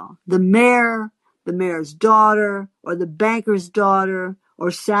Louisville. The mayor, the mayor's daughter, or the banker's daughter,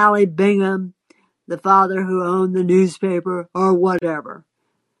 or Sally Bingham, the father who owned the newspaper, or whatever.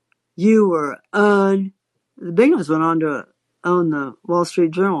 You were the Binghams went on to own the Wall Street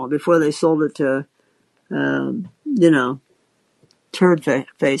Journal before they sold it to, Turd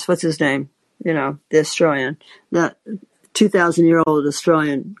Face. What's his name? The Australian, the 2,000-year-old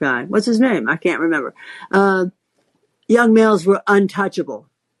Australian guy. What's his name? I can't remember. Young males were untouchable.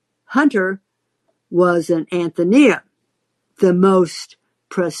 Hunter was an Athenaeum, the most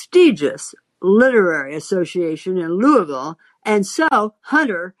prestigious literary association in Louisville, and so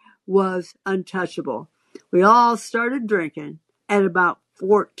Hunter was untouchable. We all started drinking at about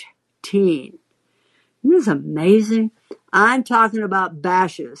 14. Isn't this amazing? I'm talking about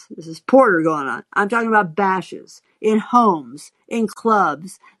bashes. This is Porter going on. I'm talking about bashes in homes, in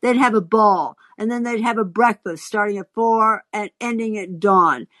clubs. They'd have a ball, and then they'd have a breakfast starting at 4 and ending at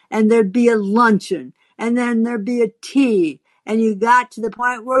dawn. And there'd be a luncheon, and then there'd be a tea. And you got to the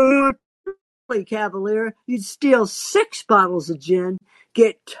point where you were totally cavalier. You'd steal 6 bottles of gin,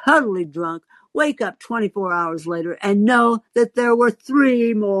 get totally drunk, wake up 24 hours later, and know that there were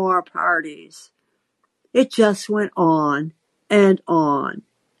 3 more parties. It just went on and on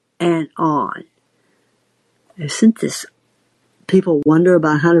and on. Isn't this? People wonder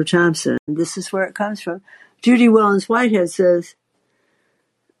about Hunter Thompson. This is where it comes from. Judy Wellens Whitehead says,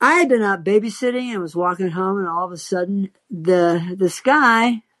 I had been out babysitting and was walking home, and all of a sudden, this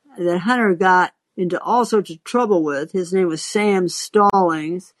guy that Hunter got into all sorts of trouble with, his name was Sam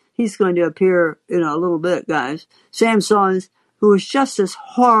Stallings. He's going to appear in a little bit, guys. Sam Stallings, who was just this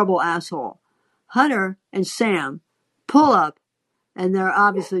horrible asshole. Hunter and Sam pull up, and they're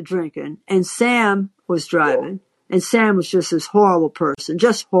obviously drinking, and Sam was driving, and Sam was just this horrible person,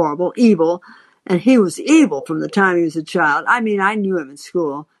 just horrible, evil, and he was evil from the time he was a child. I mean, I knew him in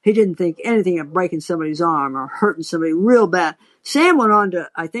school. He didn't think anything of breaking somebody's arm or hurting somebody real bad. Sam went on to,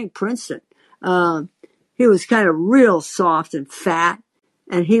 I think, Princeton. He He was kind of real soft and fat,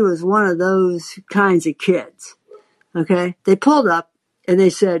 and he was one of those kinds of kids. Okay? They pulled up, and they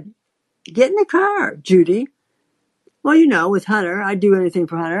said, "Get in the car, Judy." Well, you know, with Hunter, I'd do anything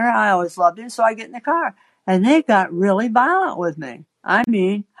for Hunter. I always loved him, so I get in the car. And they got really violent with me. I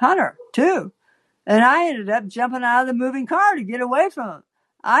mean, Hunter, too. And I ended up jumping out of the moving car to get away from him.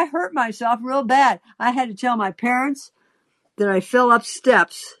 I hurt myself real bad. I had to tell my parents that I fell up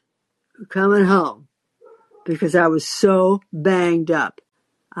steps coming home because I was so banged up.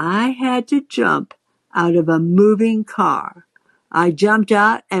 I had to jump out of a moving car. I jumped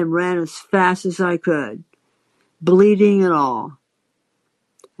out and ran as fast as I could, bleeding and all.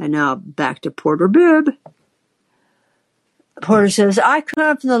 And now back to Porter Bibb. Porter says, I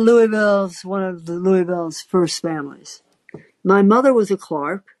come from one of the Louisville's first families. My mother was a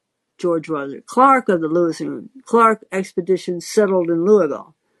Clark, George Rutherford Clark of the Lewis and Clark expedition settled in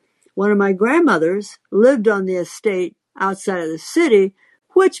Louisville. One of my grandmothers lived on the estate outside of the city,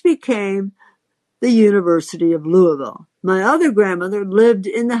 which became the University of Louisville. My other grandmother lived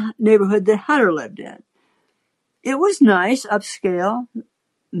in the neighborhood that Hunter lived in. It was nice, upscale,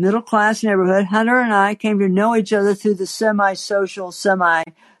 middle-class neighborhood. Hunter and I came to know each other through the semi-social,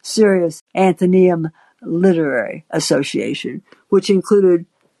 semi-serious Athenaeum Literary Association, which included,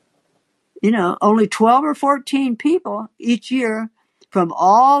 only 12 or 14 people each year from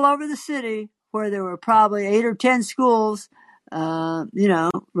all over the city, where there were probably 8 or 10 schools,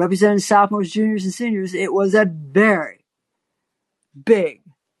 representing sophomores, juniors, and seniors. It was a very big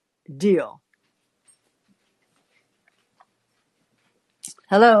deal.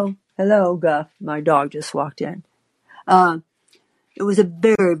 Hello, Guff. My dog just walked in. It was a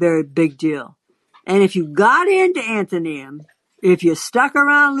very, very big deal. And if you got into Athenaeum, if you stuck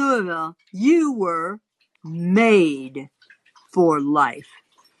around Louisville, you were made for life.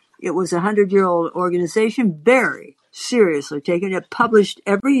 It was a 100-year-old organization, very seriously taken. It published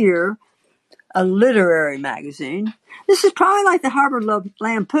every year a literary magazine. This is probably like the Harvard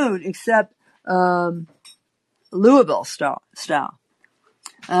Lampoon, except Louisville style.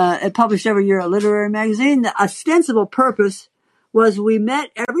 It published every year a literary magazine. The ostensible purpose was we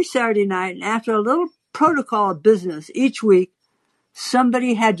met every Saturday night, and after a little protocol of business each week,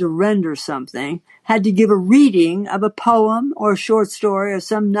 somebody had to render something, had to give a reading of a poem or a short story or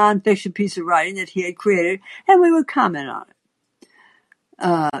some nonfiction piece of writing that he had created, and we would comment on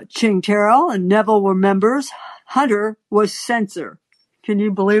it. Ching Terrell and Neville were members. Hunter was censor. Can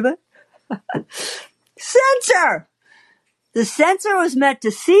you believe it? Censor! The censor was meant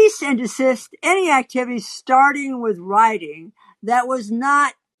to cease and desist any activity starting with writing that was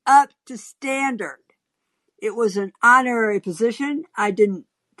not up to standard. It was an honorary position. I didn't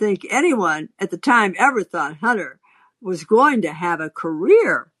think anyone at the time ever thought Hunter was going to have a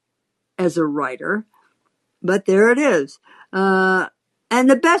career as a writer, but there it is. And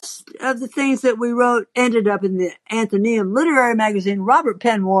the best of the things that we wrote ended up in the Athenaeum Literary Magazine. Robert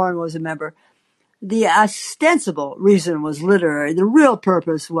Penn Warren was a member. The ostensible reason was literary. The real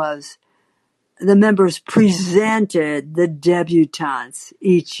purpose was the members presented the debutantes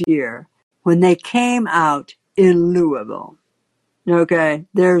each year when they came out in Louisville. Okay,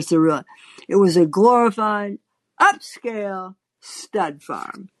 there's the real. It was a glorified, upscale stud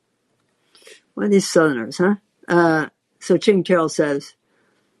farm. One of these Southerners, huh? So Ching Terrell says,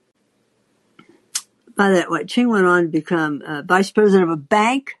 by that way, Ching went on to become vice president of a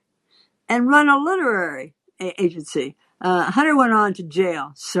bank and run a literary agency. Hunter went on to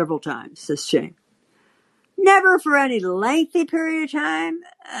jail several times, says Ching. Never for any lengthy period of time.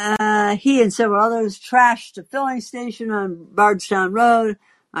 He and several others trashed a filling station on Bardstown Road.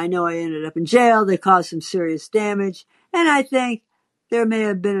 I know I ended up in jail. They caused some serious damage. And I think there may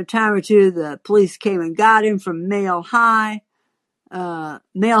have been a time or two the police came and got him from Mail High.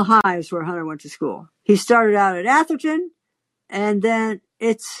 Mail High is where Hunter went to school. He started out at Atherton, and then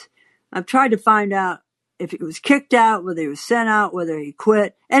I've tried to find out if he was kicked out, whether he was sent out, whether he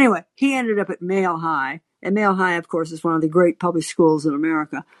quit. Anyway, he ended up at Mail High. And Mail High, of course, is one of the great public schools in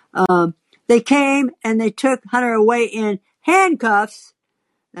America. They came and they took Hunter away in handcuffs.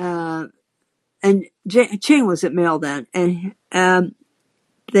 And Ching was at Mail then. And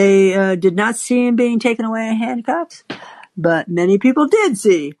they did not see him being taken away in handcuffs. But many people did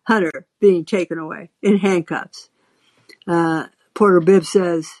see Hunter being taken away in handcuffs. Porter Bibb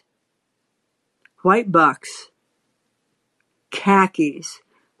says, white bucks, khakis,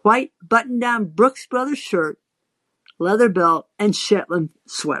 white button-down Brooks Brothers shirt, leather belt, and Shetland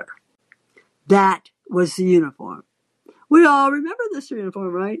sweater. That was the uniform. We all remember this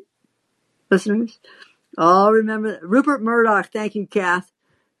uniform, right, listeners? All remember that. Rupert Murdoch, thank you, Kath.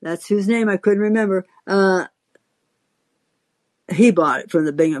 That's whose name I couldn't remember. He bought it from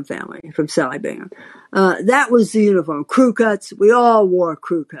the Bingham family, from Sally Bingham. That was the uniform. Crew cuts. We all wore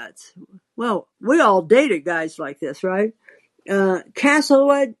crew cuts. Well, we all dated guys like this, right?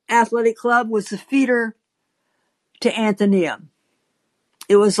 Castlewood Athletic Club was the feeder to Athenaeum.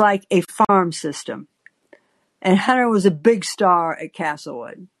 It was like a farm system. And Hunter was a big star at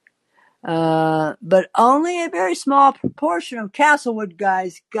Castlewood. But only a very small proportion of Castlewood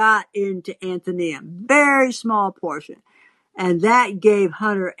guys got into Athenaeum. Very small portion. And that gave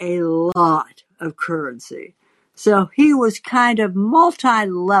Hunter a lot of currency. So he was kind of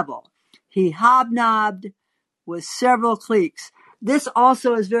multi-level. He hobnobbed with several cliques. This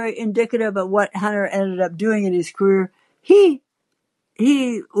also is very indicative of what Hunter ended up doing in his career. He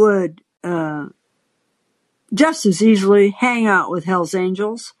would just as easily hang out with Hell's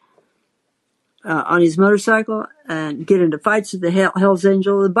Angels on his motorcycle and get into fights with the Hell's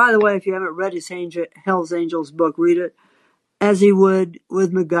Angels. And by the way, if you haven't read his Hell's Angels book, read it. As he would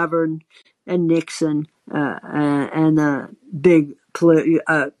with McGovern and Nixon and the big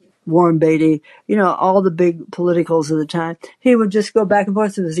Warren Beatty, all the big politicals of the time. He would just go back and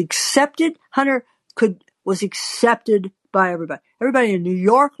forth. It was accepted. Hunter was accepted by everybody. Everybody in New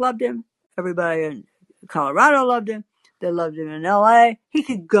York loved him. Everybody in Colorado loved him. They loved him in L.A. He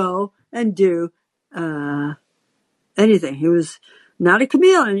could go and do anything. He was not a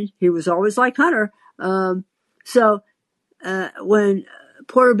chameleon. He was always like Hunter. When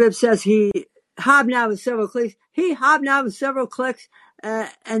Porter Bibb says he hobnobbed with several cliques, he hobnobbed with several cliques,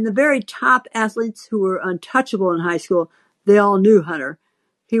 and the very top athletes who were untouchable in high school, they all knew Hunter.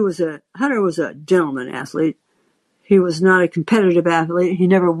 Hunter was a gentleman athlete. He was not a competitive athlete. He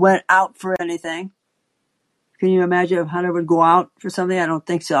never went out for anything. Can you imagine if Hunter would go out for something? I don't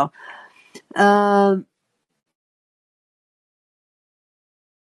think so.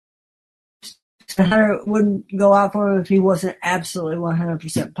 Hunter wouldn't go out for him if he wasn't absolutely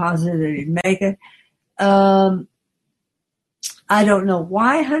 100% positive that he'd make it. I don't know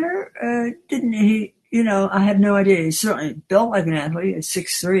why Hunter didn't. I have no idea. He's certainly built like an athlete. He's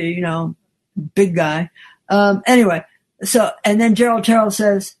 6'3", big guy. Anyway, and then Gerald Terrell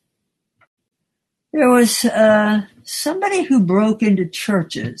says, there was somebody who broke into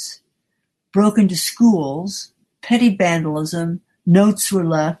churches, broke into schools, petty vandalism, notes were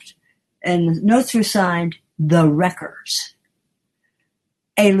left, and the notes were signed, the Wreckers.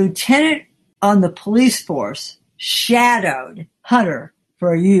 A lieutenant on the police force shadowed Hunter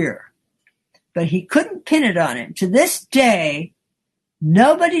for a year, but he couldn't pin it on him. To this day,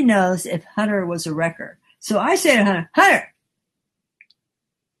 nobody knows if Hunter was a wrecker. So I say to Hunter, Hunter,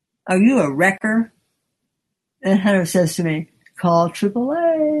 are you a wrecker? And Hunter says to me, call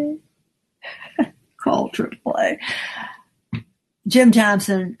AAA. Call AAA. Jim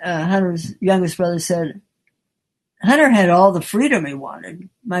Thompson, Hunter's youngest brother, said, Hunter had all the freedom he wanted.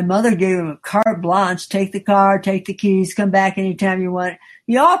 My mother gave him a carte blanche, take the car, take the keys, come back anytime you want.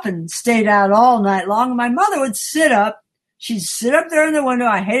 He often stayed out all night long. My mother would sit up. She'd sit up there in the window.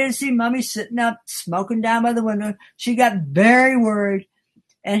 I hated to see Mommy sitting up, smoking down by the window. She got very worried.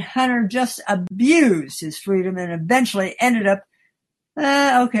 And Hunter just abused his freedom and eventually ended up,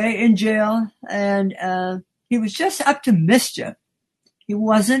 in jail. And he was just up to mischief. He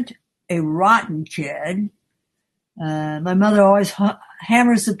wasn't a rotten kid. My mother always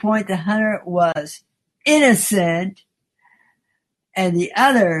hammers the point that Hunter was innocent and the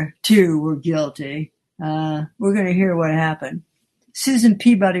other two were guilty. We're going to hear what happened. Susan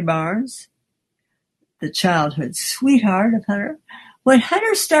Peabody Barnes, the childhood sweetheart of Hunter. When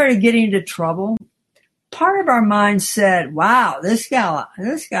Hunter started getting into trouble, part of our mind said, wow, this guy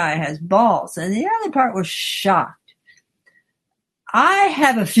has balls. And the other part was shocked. I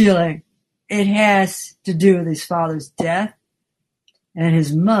have a feeling it has to do with his father's death, and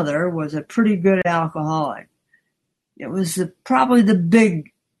his mother was a pretty good alcoholic. It was probably the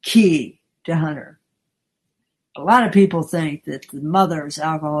big key to Hunter. A lot of people think that the mother's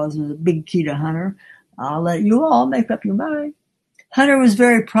alcoholism is a big key to Hunter. I'll let you all make up your mind. Hunter was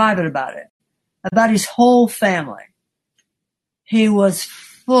very private about it, about his whole family. He was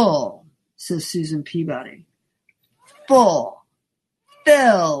full, says Susan Peabody, filled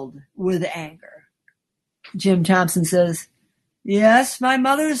with anger. Jim Thompson says, yes, my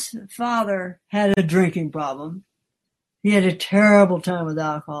mother's father had a drinking problem. He had a terrible time with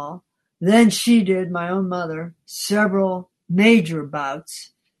alcohol. Then she did, my own mother, several major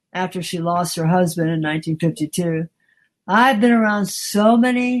bouts after she lost her husband in 1952. I've been around so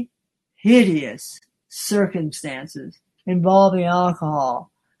many hideous circumstances involving alcohol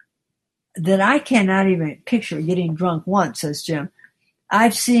that I cannot even picture getting drunk once, says Jim.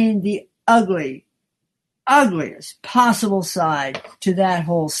 I've seen the ugliest possible side to that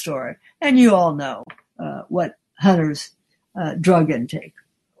whole story. And you all know what Hunter's drug intake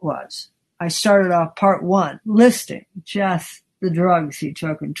was. I started off part 1 listing just the drugs he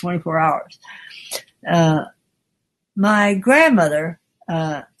took in 24 hours. My grandmother,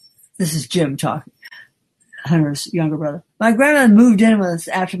 this is Jim talking, Hunter's younger brother. My grandmother moved in with us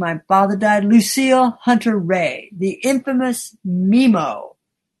after my father died, Lucille Hunter Ray, the infamous Mimo.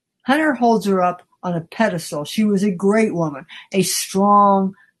 Hunter holds her up on a pedestal. She was a great woman, a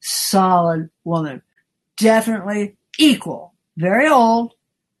strong, solid woman, definitely equal, very old,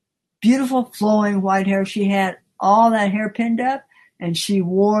 beautiful flowing white hair. She had all that hair pinned up, and she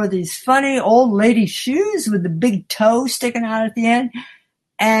wore these funny old lady shoes with the big toe sticking out at the end.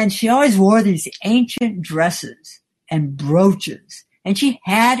 And she always wore these ancient dresses and brooches. And she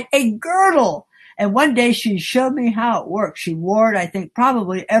had a girdle. And one day she showed me how it worked. She wore it, I think,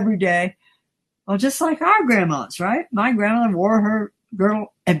 probably every day. Well, just like our grandmas, right? My grandmother wore her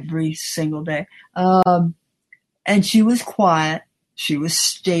girdle every single day. And she was quiet. She was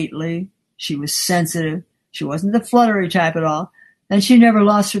stately. She was sensitive. She wasn't the fluttery type at all. And she never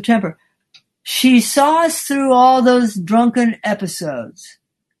lost her temper. She saw us through all those drunken episodes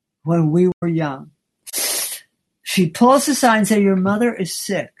when we were young. She'd pull us aside and say, your mother is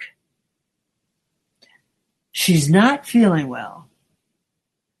sick. She's not feeling well.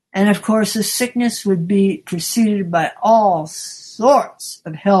 And of course, the sickness would be preceded by all sorts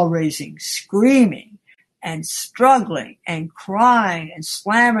of hell-raising, screaming and struggling and crying and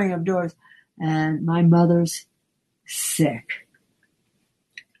slamming of doors. And my mother's sick.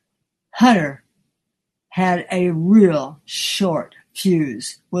 Hunter had a real short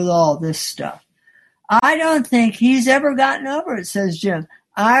fuse with all this stuff. I don't think he's ever gotten over it, says Jim.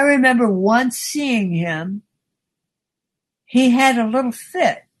 I remember once seeing him. He had a little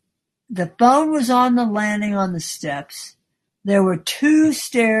fit. The phone was on the landing on the steps. There were 2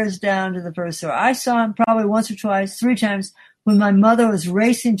 stairs down to the first floor. I saw him probably once or twice, 3 times, when my mother was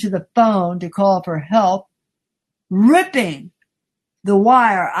racing to the phone to call for help, ripping the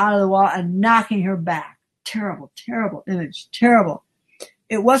wire out of the wall and knocking her back. Terrible, terrible image. Terrible.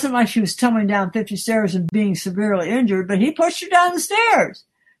 It wasn't like she was tumbling down 50 stairs and being severely injured, but he pushed her down the stairs.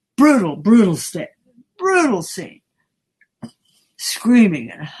 Brutal, brutal scene.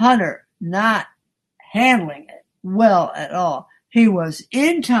 Screaming, and Hunter not handling it well at all. He was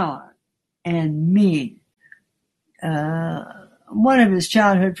intolerant and mean. One of his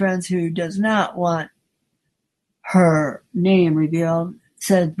childhood friends, who does not want her name revealed,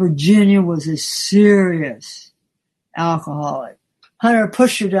 said Virginia was a serious alcoholic. Hunter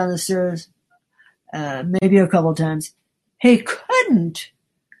pushed her down the stairs, maybe a couple times. He couldn't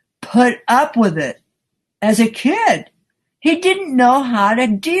put up with it as a kid. He didn't know how to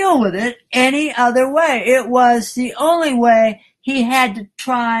deal with it any other way. It was the only way he had to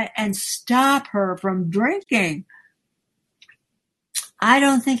try and stop her from drinking. I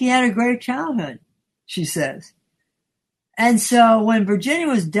don't think he had a great childhood, she says. And so when Virginia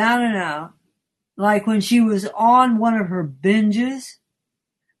was down and out, like when she was on one of her binges,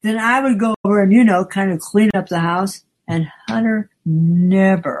 then I would go over and, kind of clean up the house. And Hunter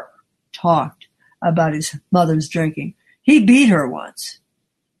never talked about his mother's drinking. He beat her once.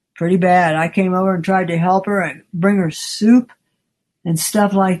 Pretty bad. I came over and tried to help her and bring her soup and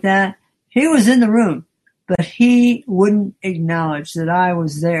stuff like that. He was in the room, but he wouldn't acknowledge that I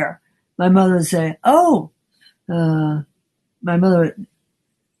was there. My mother would say,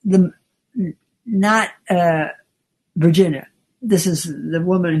 not Virginia. This is the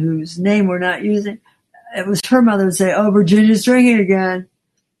woman whose name we're not using. It was her mother would say, Virginia's drinking again.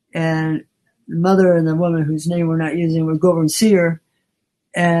 And the mother and the woman whose name we're not using would go over and see her.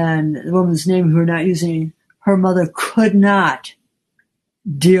 And the woman's name who we're not using, her mother could not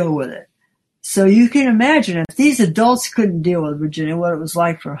deal with it. So you can imagine if these adults couldn't deal with Virginia, what it was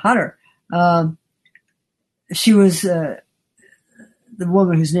like for Hunter. She was, the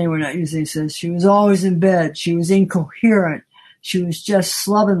woman whose name we're not using says she was always in bed. She was incoherent. She was just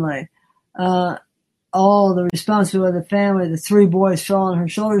slovenly. All the responsibility of the family, the 3 boys fell on her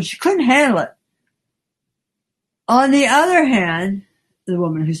shoulders. She couldn't handle it. On the other hand, the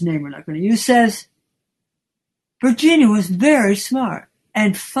woman whose name we're not going to use says, Virginia was very smart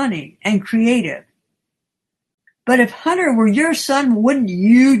and funny and creative. But if Hunter were your son, wouldn't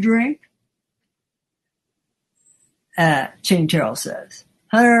you drink? Ching Terrell says,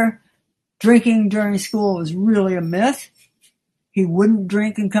 Hunter drinking during school was really a myth. He wouldn't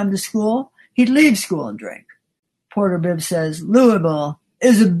drink and come to school. He'd leave school and drink. Porter Bibb says, Louisville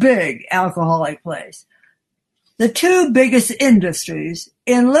is a big alcoholic place. The two biggest industries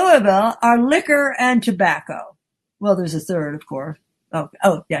in Louisville are liquor and tobacco. Well, there's a third, of course. Oh,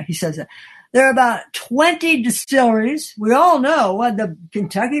 yeah, he says that. There are about 20 distilleries. We all know what the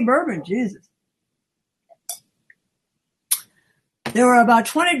Kentucky bourbon, Jesus. There were about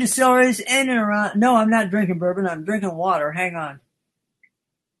 20 distilleries in and around. No, I'm not drinking bourbon. I'm drinking water. Hang on.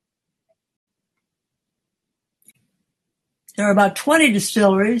 There are about 20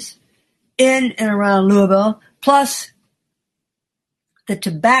 distilleries in and around Louisville, plus the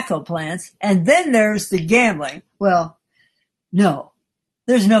tobacco plants. And then there's the gambling. Well, no,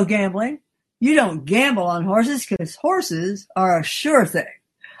 there's no gambling. You don't gamble on horses because horses are a sure thing.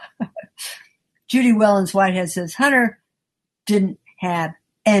 Judy Wellens Whitehead says Hunter didn't have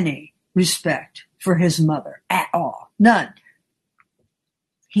any respect for his mother at all. None.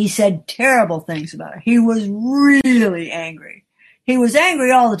 He said terrible things about her. He was really angry. He was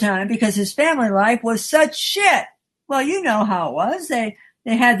angry all the time because his family life was such shit. Well, you know how it was. They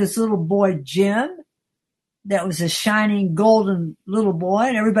had this little boy, Jim, that was a shining golden little boy,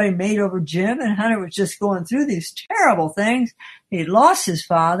 and everybody made over Jim, and Hunter was just going through these terrible things. He'd lost his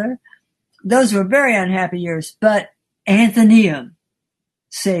father. Those were very unhappy years, but Anthonyum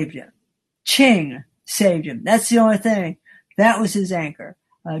saved him. Ching saved him. That's the only thing. That was his anchor.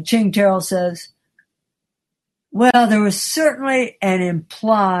 Ching Terrell says, well, there was certainly an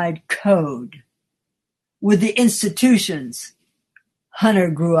implied code with the institutions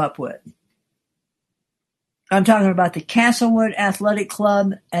Hunter grew up with. I'm talking about the Castlewood Athletic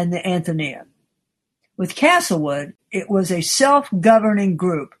Club and the Anthonyum. With Castlewood, it was a self-governing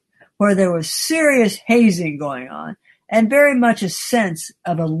group where there was serious hazing going on and very much a sense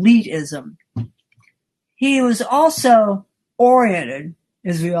of elitism. He was also oriented,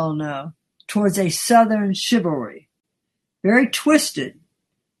 as we all know, towards a Southern chivalry. Very twisted,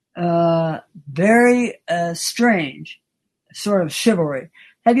 very strange sort of chivalry.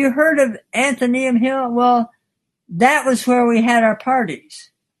 Have you heard of Anthonyum Hill? Well, that was where we had our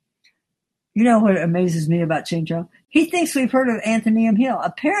parties. You know what amazes me about Ching Chong? He thinks we've heard of Anthonyum Hill.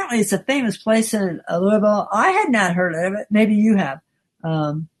 Apparently it's a famous place in Louisville. I had not heard of it. Maybe you have.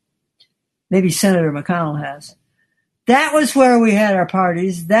 Maybe Senator McConnell has. That was where we had our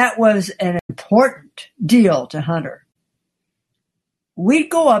parties. That was an important deal to Hunter.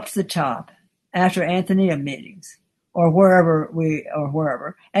 We'd go up to the top after Anthonyum meetings or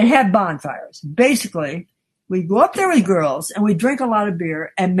wherever, and have bonfires. Basically, we'd go up there with girls and we'd drink a lot of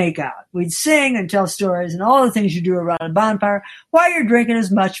beer and make out. We'd sing and tell stories and all the things you do around a bonfire while you're drinking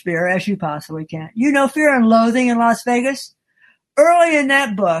as much beer as you possibly can. You know Fear and Loathing in Las Vegas? Early in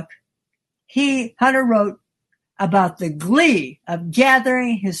that book, Hunter wrote about the glee of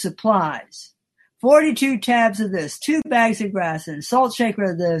gathering his supplies. 42 tabs of this, 2 bags of grass, and a salt shaker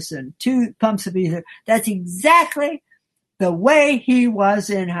of this, and 2 pumps of ether. That's exactly the way he was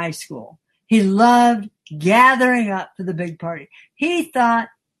in high school. He loved gathering up for the big party. He thought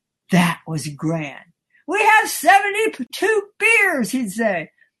that was grand. We have 72 beers, he'd say.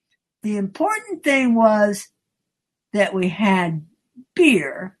 The important thing was that we had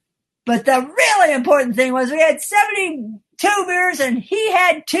beer, but the really important thing was we had 72 beers and he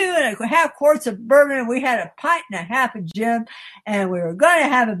had 2.5 quarts of bourbon and we had a pint and a half of gin and we were going to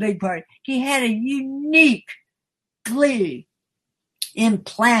have a big party. He had a unique glee in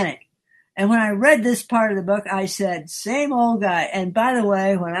planning. And when I read this part of the book, I said, same old guy. And by the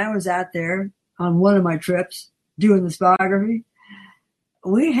way, when I was out there on one of my trips doing this biography,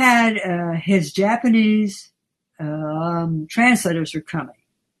 we had his Japanese translators were coming.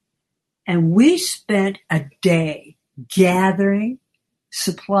 And we spent a day gathering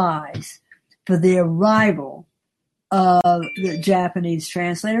supplies for the arrival of the Japanese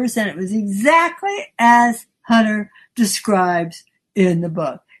translators. And it was exactly as Hunter describes in the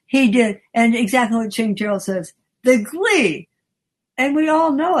book. He did, and exactly what Ching Terrell says, the glee. And we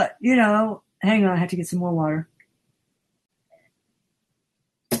all know it, you know. Hang on, I have to get some more water.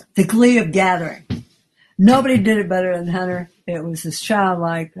 The glee of gathering. Nobody did it better than Hunter. It was this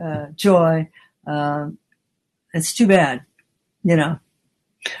childlike joy. It's too bad, you know.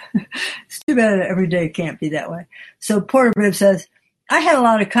 It's too bad that every day can't be that way. So Porter Bibb says, I had a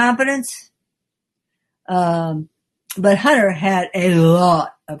lot of confidence, but Hunter had a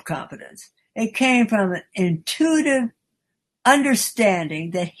lot of confidence. It came from an intuitive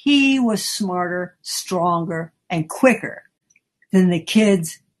understanding that he was smarter, stronger, and quicker than the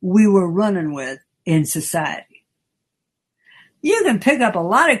kids we were running with in society. You can pick up a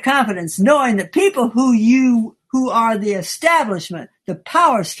lot of confidence knowing that people who are the establishment, the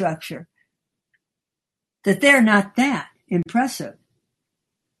power structure, that they're not that impressive.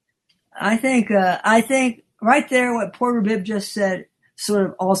 I think right there, what Porter Bibb just said sort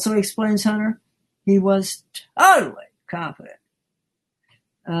of also explains Hunter. He was totally confident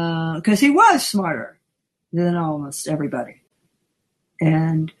because he was smarter than almost everybody.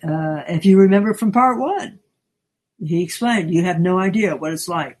 And if you remember from part one, he explained, you have no idea what it's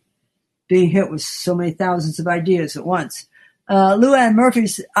like being hit with so many thousands of ideas at once. Luann Murphy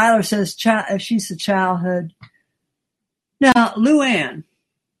Eiler says she's a childhood. Now,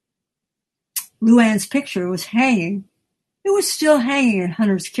 Luann's picture was hanging. It was still hanging in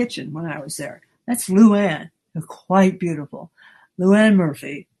Hunter's kitchen when I was there. That's Luann, quite beautiful. Luann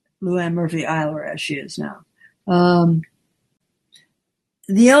Murphy Eiler, as she is now.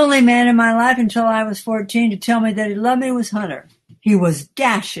 The only man in my life until I was 14 to tell me that he loved me was Hunter. He was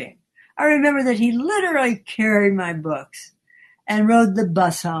dashing. I remember that he literally carried my books and rode the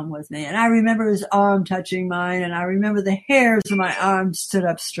bus home with me. And I remember his arm touching mine, and I remember the hairs of my arm stood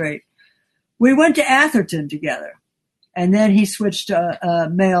up straight. We went to Atherton together, and then he switched to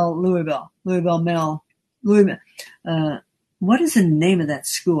Male Louisville. What is the name of that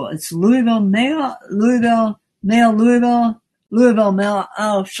school? It's Louisville Male.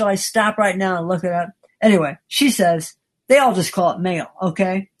 Oh, shall I stop right now and look it up? Anyway, she says they all just call it Male,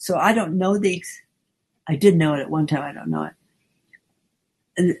 okay? So I don't know these. I did know it at one time. I don't know it.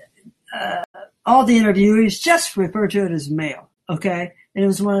 And, all the interviewees just refer to it as Male, okay? And it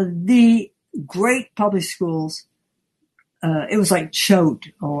was one of the great public schools. It was like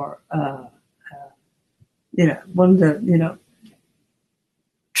Choate or, one of the,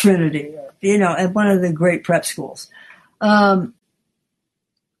 Trinity, at one of the great prep schools.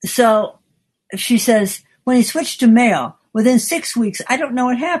 So she says, when he switched to Male, within 6 weeks, I don't know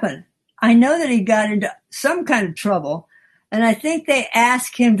what happened. I know that he got into some kind of trouble, and I think they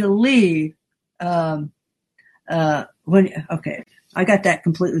asked him to leave. I got that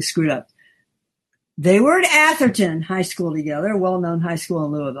completely screwed up. They were at Atherton High School together, a well-known high school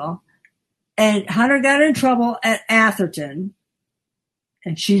in Louisville, and Hunter got in trouble at Atherton,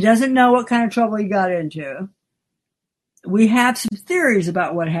 and she doesn't know what kind of trouble he got into. We have some theories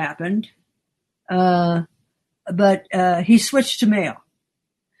about what happened, but he switched to Male.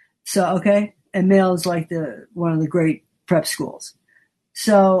 So, okay, and Male is like one of the great prep schools.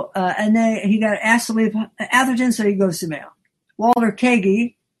 So, and then he got asked to leave Atherton, so he goes to Male. Walter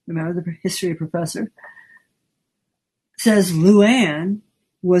Kagi, remember the history professor, says Luann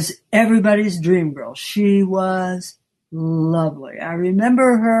was everybody's dream girl. She was lovely. I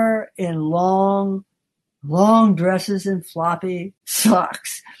remember her in long dresses and floppy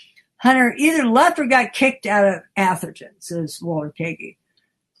socks. Hunter either left or got kicked out of Atherton, says Walter Kagi,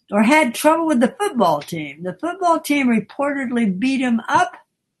 or had trouble with the football team. The football team reportedly beat him up,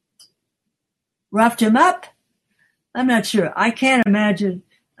 roughed him up. I'm not sure. I can't imagine.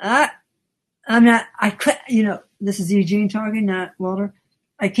 This is Eugene talking, not Walter.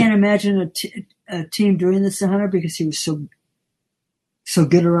 I can't imagine a team doing this to Hunter because he was so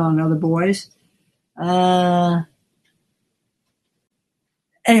good around other boys.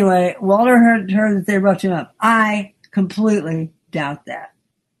 Anyway, Walter heard that they roughed him up. I completely doubt that.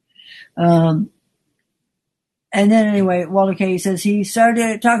 And then anyway, Walter Kagi says he started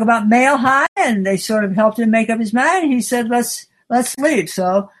to talk about Male High, and they sort of helped him make up his mind. He said, let's leave.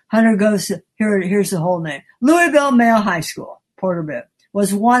 So Hunter goes, here's the whole name. Louisville Male High School, Porter Bibb,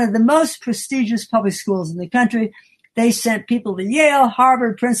 was one of the most prestigious public schools in the country. They sent people to Yale,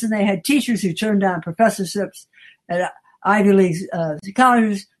 Harvard, Princeton. They had teachers who turned down professorships at Ivy League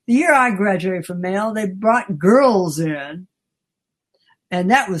colleges. The year I graduated from Male, they brought girls in,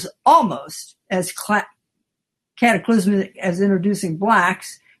 and that was almost as cataclysmic as introducing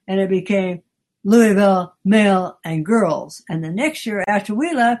blacks, and it became Louisville Male and Girls. And the next year after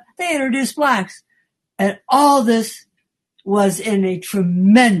we left, they introduced blacks. And all this was in a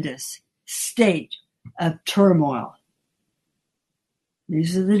tremendous state of turmoil.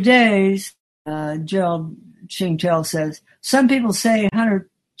 These are the days, Gerald Chingtel says. Some people say Hunter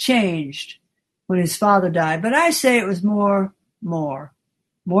changed when his father died, but I say it was more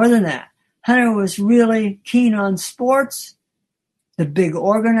than that. Hunter was really keen on sports, the big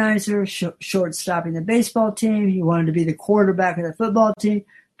organizer, short-stopping the baseball team. He wanted to be the quarterback of the football team.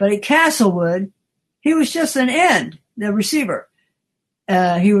 But at Castlewood, he was just an end, the receiver.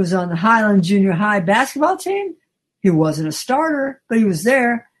 He was on the Highland Junior High basketball team. He wasn't a starter, but he was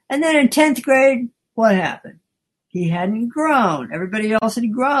there. And then in 10th grade, what happened? He hadn't grown. Everybody else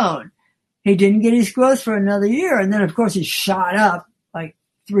had grown. He didn't get his growth for another year. And then, of course, he shot up like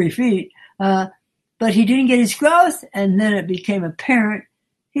 3 feet. But he didn't get his growth, and then it became apparent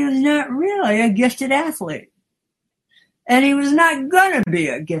he was not really a gifted athlete. And he was not going to be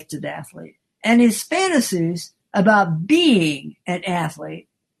a gifted athlete. and his fantasies about being an athlete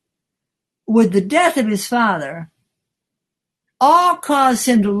with the death of his father all caused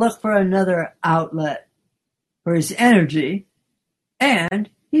him to look for another outlet for his energy, and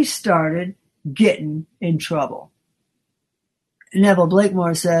he started getting in trouble. Neville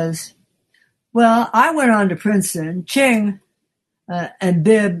Blakemore says, well, I went on to Princeton. Ching and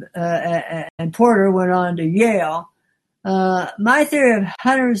Bibb and Porter went on to Yale. My theory of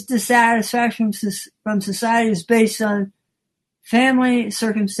Hunter's dissatisfaction from society is based on family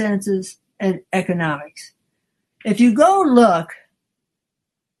circumstances and economics. If you go look,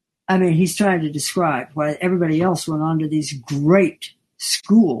 I mean, he's trying to describe why everybody else went on to these great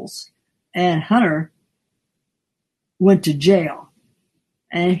schools, and Hunter went to jail.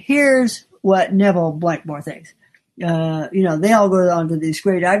 And here's what Neville Blakemore thinks. They all go on to these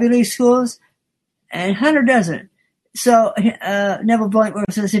great Ivy League schools, and Hunter doesn't. So Neville Blakemore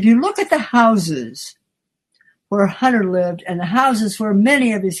says, if you look at the houses where Hunter lived and the houses where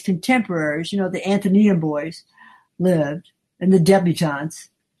many of his contemporaries, the Athenaeum boys, lived, and the debutantes,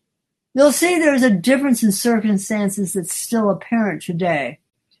 you'll see there's a difference in circumstances that's still apparent today.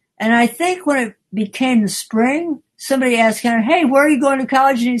 And I think when it became the spring, somebody asked Hunter, hey, where are you going to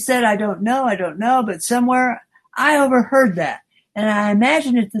college? And he said, I don't know, but somewhere. I overheard that. And I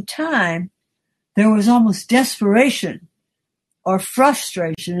imagine at the time, there was almost desperation or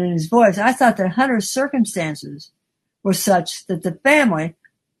frustration in his voice. I thought that Hunter's circumstances were such that the family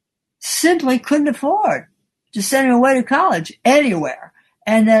simply couldn't afford to send him away to college anywhere.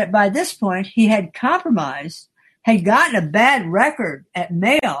 And that by this point, he had compromised, had gotten a bad record at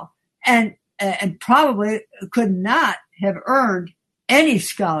Yale, and probably could not have earned any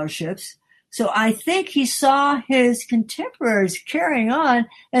scholarships. So I think he saw his contemporaries carrying on,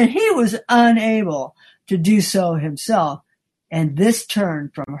 and he was unable to do so himself. And this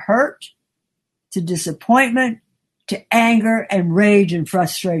turned from hurt to disappointment to anger and rage and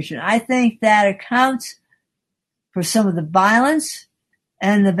frustration. I think that accounts for some of the violence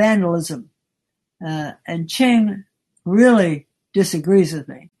and the vandalism. And Ching really disagrees with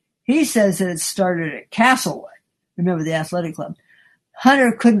me. He says that it started at Castlewood. Remember the athletic club.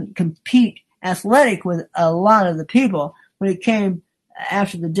 Hunter couldn't compete athletic with a lot of the people when it came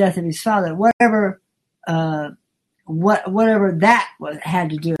after the death of his father. Whatever that had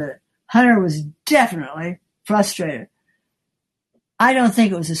to do with it. Hunter was definitely frustrated. I don't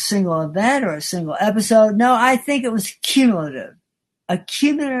think it was a single event or a single episode. No, I think it was cumulative. A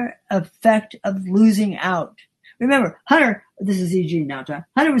cumulative effect of losing out. Remember, Hunter, this is E.G. now, John.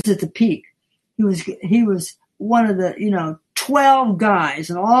 Hunter was at the peak. He was one of the, 12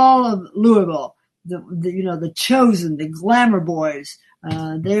 guys in all of Louisville, the chosen, the glamour boys.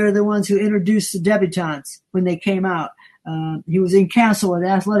 They are the ones who introduced the debutantes when they came out. He was in Castlewood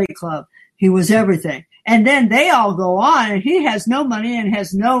Athletic Club. He was everything. And then they all go on, and he has no money and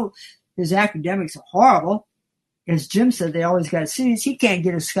his academics are horrible. As Jim said, they always got C's. He can't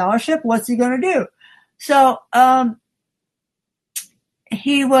get a scholarship. What's he going to do? So,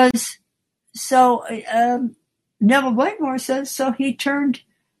 Neville Blakemore says, so he turned,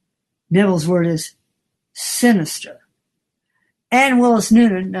 Neville's word is sinister. Ann Willis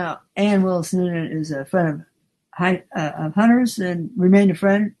Noonan is a friend of Hunter's and remained a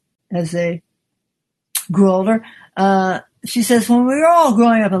friend as they grew older. She says, when we were all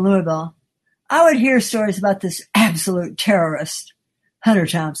growing up in Louisville, I would hear stories about this absolute terrorist, Hunter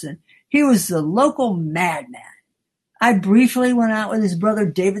Thompson. He was the local madman. I briefly went out with his brother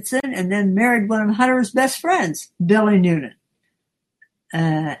Davidson and then married one of Hunter's best friends, Billy Noonan.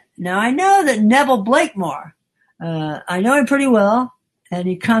 Now, I know that Neville Blakemore, I know him pretty well, and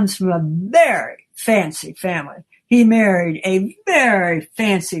he comes from a very fancy family. He married a very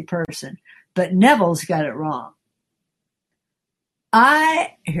fancy person, but Neville's got it wrong.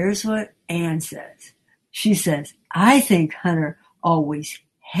 Here's what Ann says. She says, I think Hunter always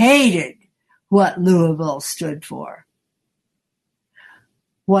hated what Louisville stood for.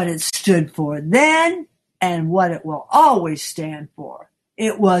 What it stood for then and what it will always stand for.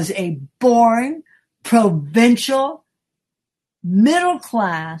 It was a boring, provincial,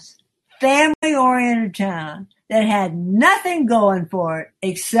 middle-class, family-oriented town that had nothing going for it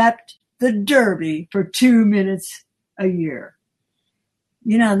except the Derby for 2 minutes a year.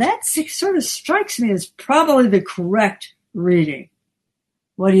 That sort of strikes me as probably the correct reading.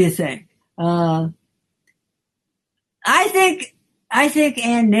 What do you think? I think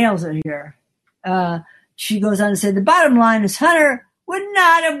Ann nails it here. She goes on to say, the bottom line is Hunter would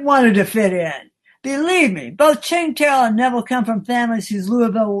not have wanted to fit in. Believe me, both Ching, Terrell, and Neville come from families whose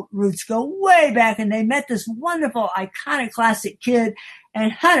Louisville roots go way back, and they met this wonderful, iconoclastic kid,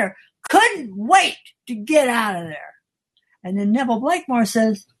 and Hunter couldn't wait to get out of there. And then Neville Blakemore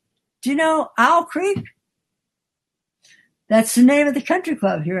says, do you know Owl Creek? That's the name of the country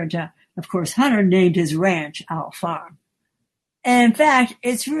club here in town. Of course, Hunter named his ranch Owl Farm. And in fact,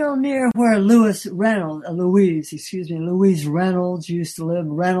 it's real near where Louise Reynolds used to live.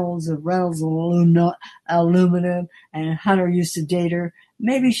 Reynolds of Reynolds Aluminum, and Hunter used to date her.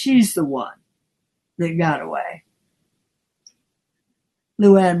 Maybe she's the one that got away.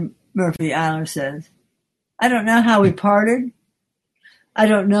 Luann Murphy Eiler says, I don't know how we parted. I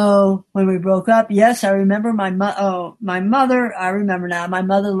don't know when we broke up. Yes, I remember my mother. I remember now. My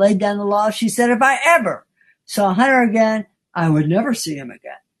mother laid down the law. She said if I ever saw Hunter again, I would never see him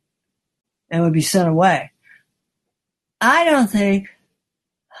again and would be sent away. I don't think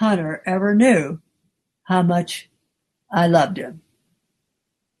Hunter ever knew how much I loved him.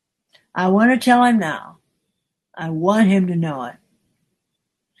 I want to tell him now. I want him to know it.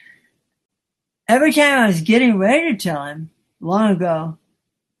 Every time I was getting ready to tell him, long ago,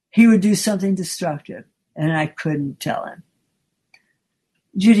 he would do something destructive, and I couldn't tell him.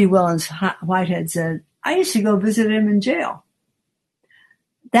 Judy Wellens Whitehead said, I used to go visit him in jail.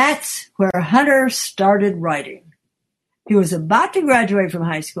 That's where Hunter started writing. He was about to graduate from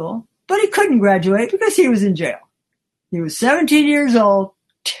high school, but he couldn't graduate because he was in jail. He was 17 years old,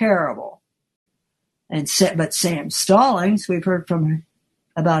 terrible. But Sam Stallings, we've heard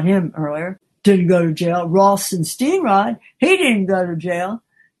about him earlier, didn't go to jail. Ralston Steenrod, he didn't go to jail.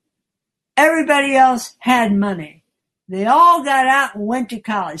 Everybody else had money. They all got out and went to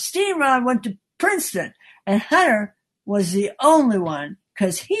college. Steenrod went to Princeton, and Hunter was the only one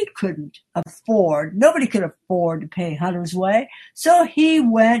because he couldn't afford, nobody could afford to pay Hunter's way, so he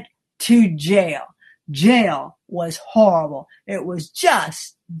went to jail. Jail was horrible. It was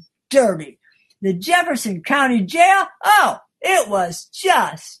just dirty. The Jefferson County Jail, it was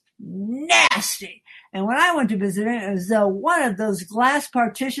just nasty. And when I went to visit it, it was one of those glass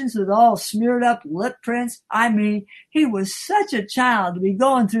partitions with all smeared up lip prints. I mean, he was such a child to be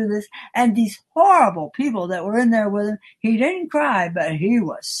going through this. And these horrible people that were in there with him, he didn't cry, but he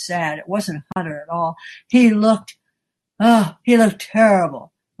was sad. It wasn't Hunter at all. He looked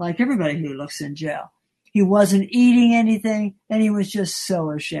terrible, like everybody who looks in jail. He wasn't eating anything, and he was just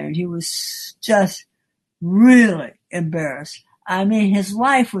so ashamed. He was just really embarrassed. I mean, his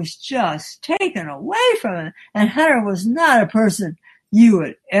life was just taken away from him, and Hunter was not a person you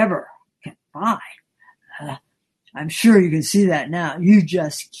would ever confide. I'm sure you can see that now. You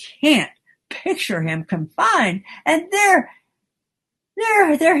just can't picture him confined, and there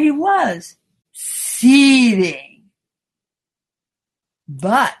he was, seething.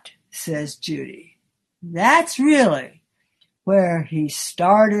 But, says Judy, that's really where he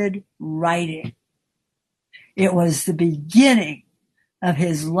started writing. It was the beginning of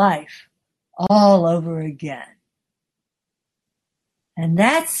his life all over again. And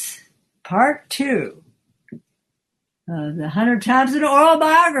that's part 2 of the Hunter Thompson oral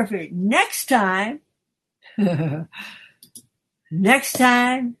biography. Next time,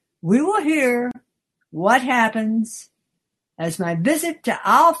 we will hear what happens as my visit to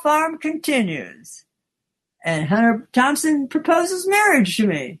Owl Farm continues. And Hunter Thompson proposes marriage to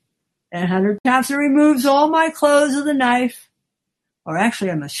me. And Hunter Thompson removes all my clothes with a knife, or actually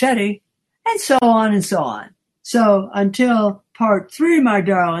a machete, and so on and so on. So until part 3, my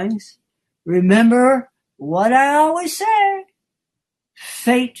darlings, remember what I always say.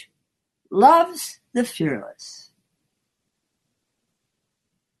 Fate loves the fearless.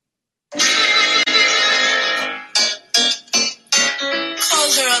 Call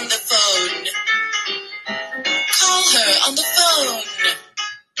her on the phone. Call her on the phone.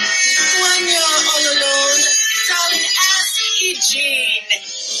 When you're all alone, darling, ask Eugene.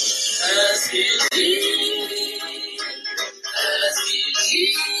 Ask Eugene. Ask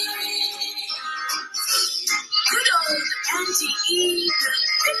Eugene.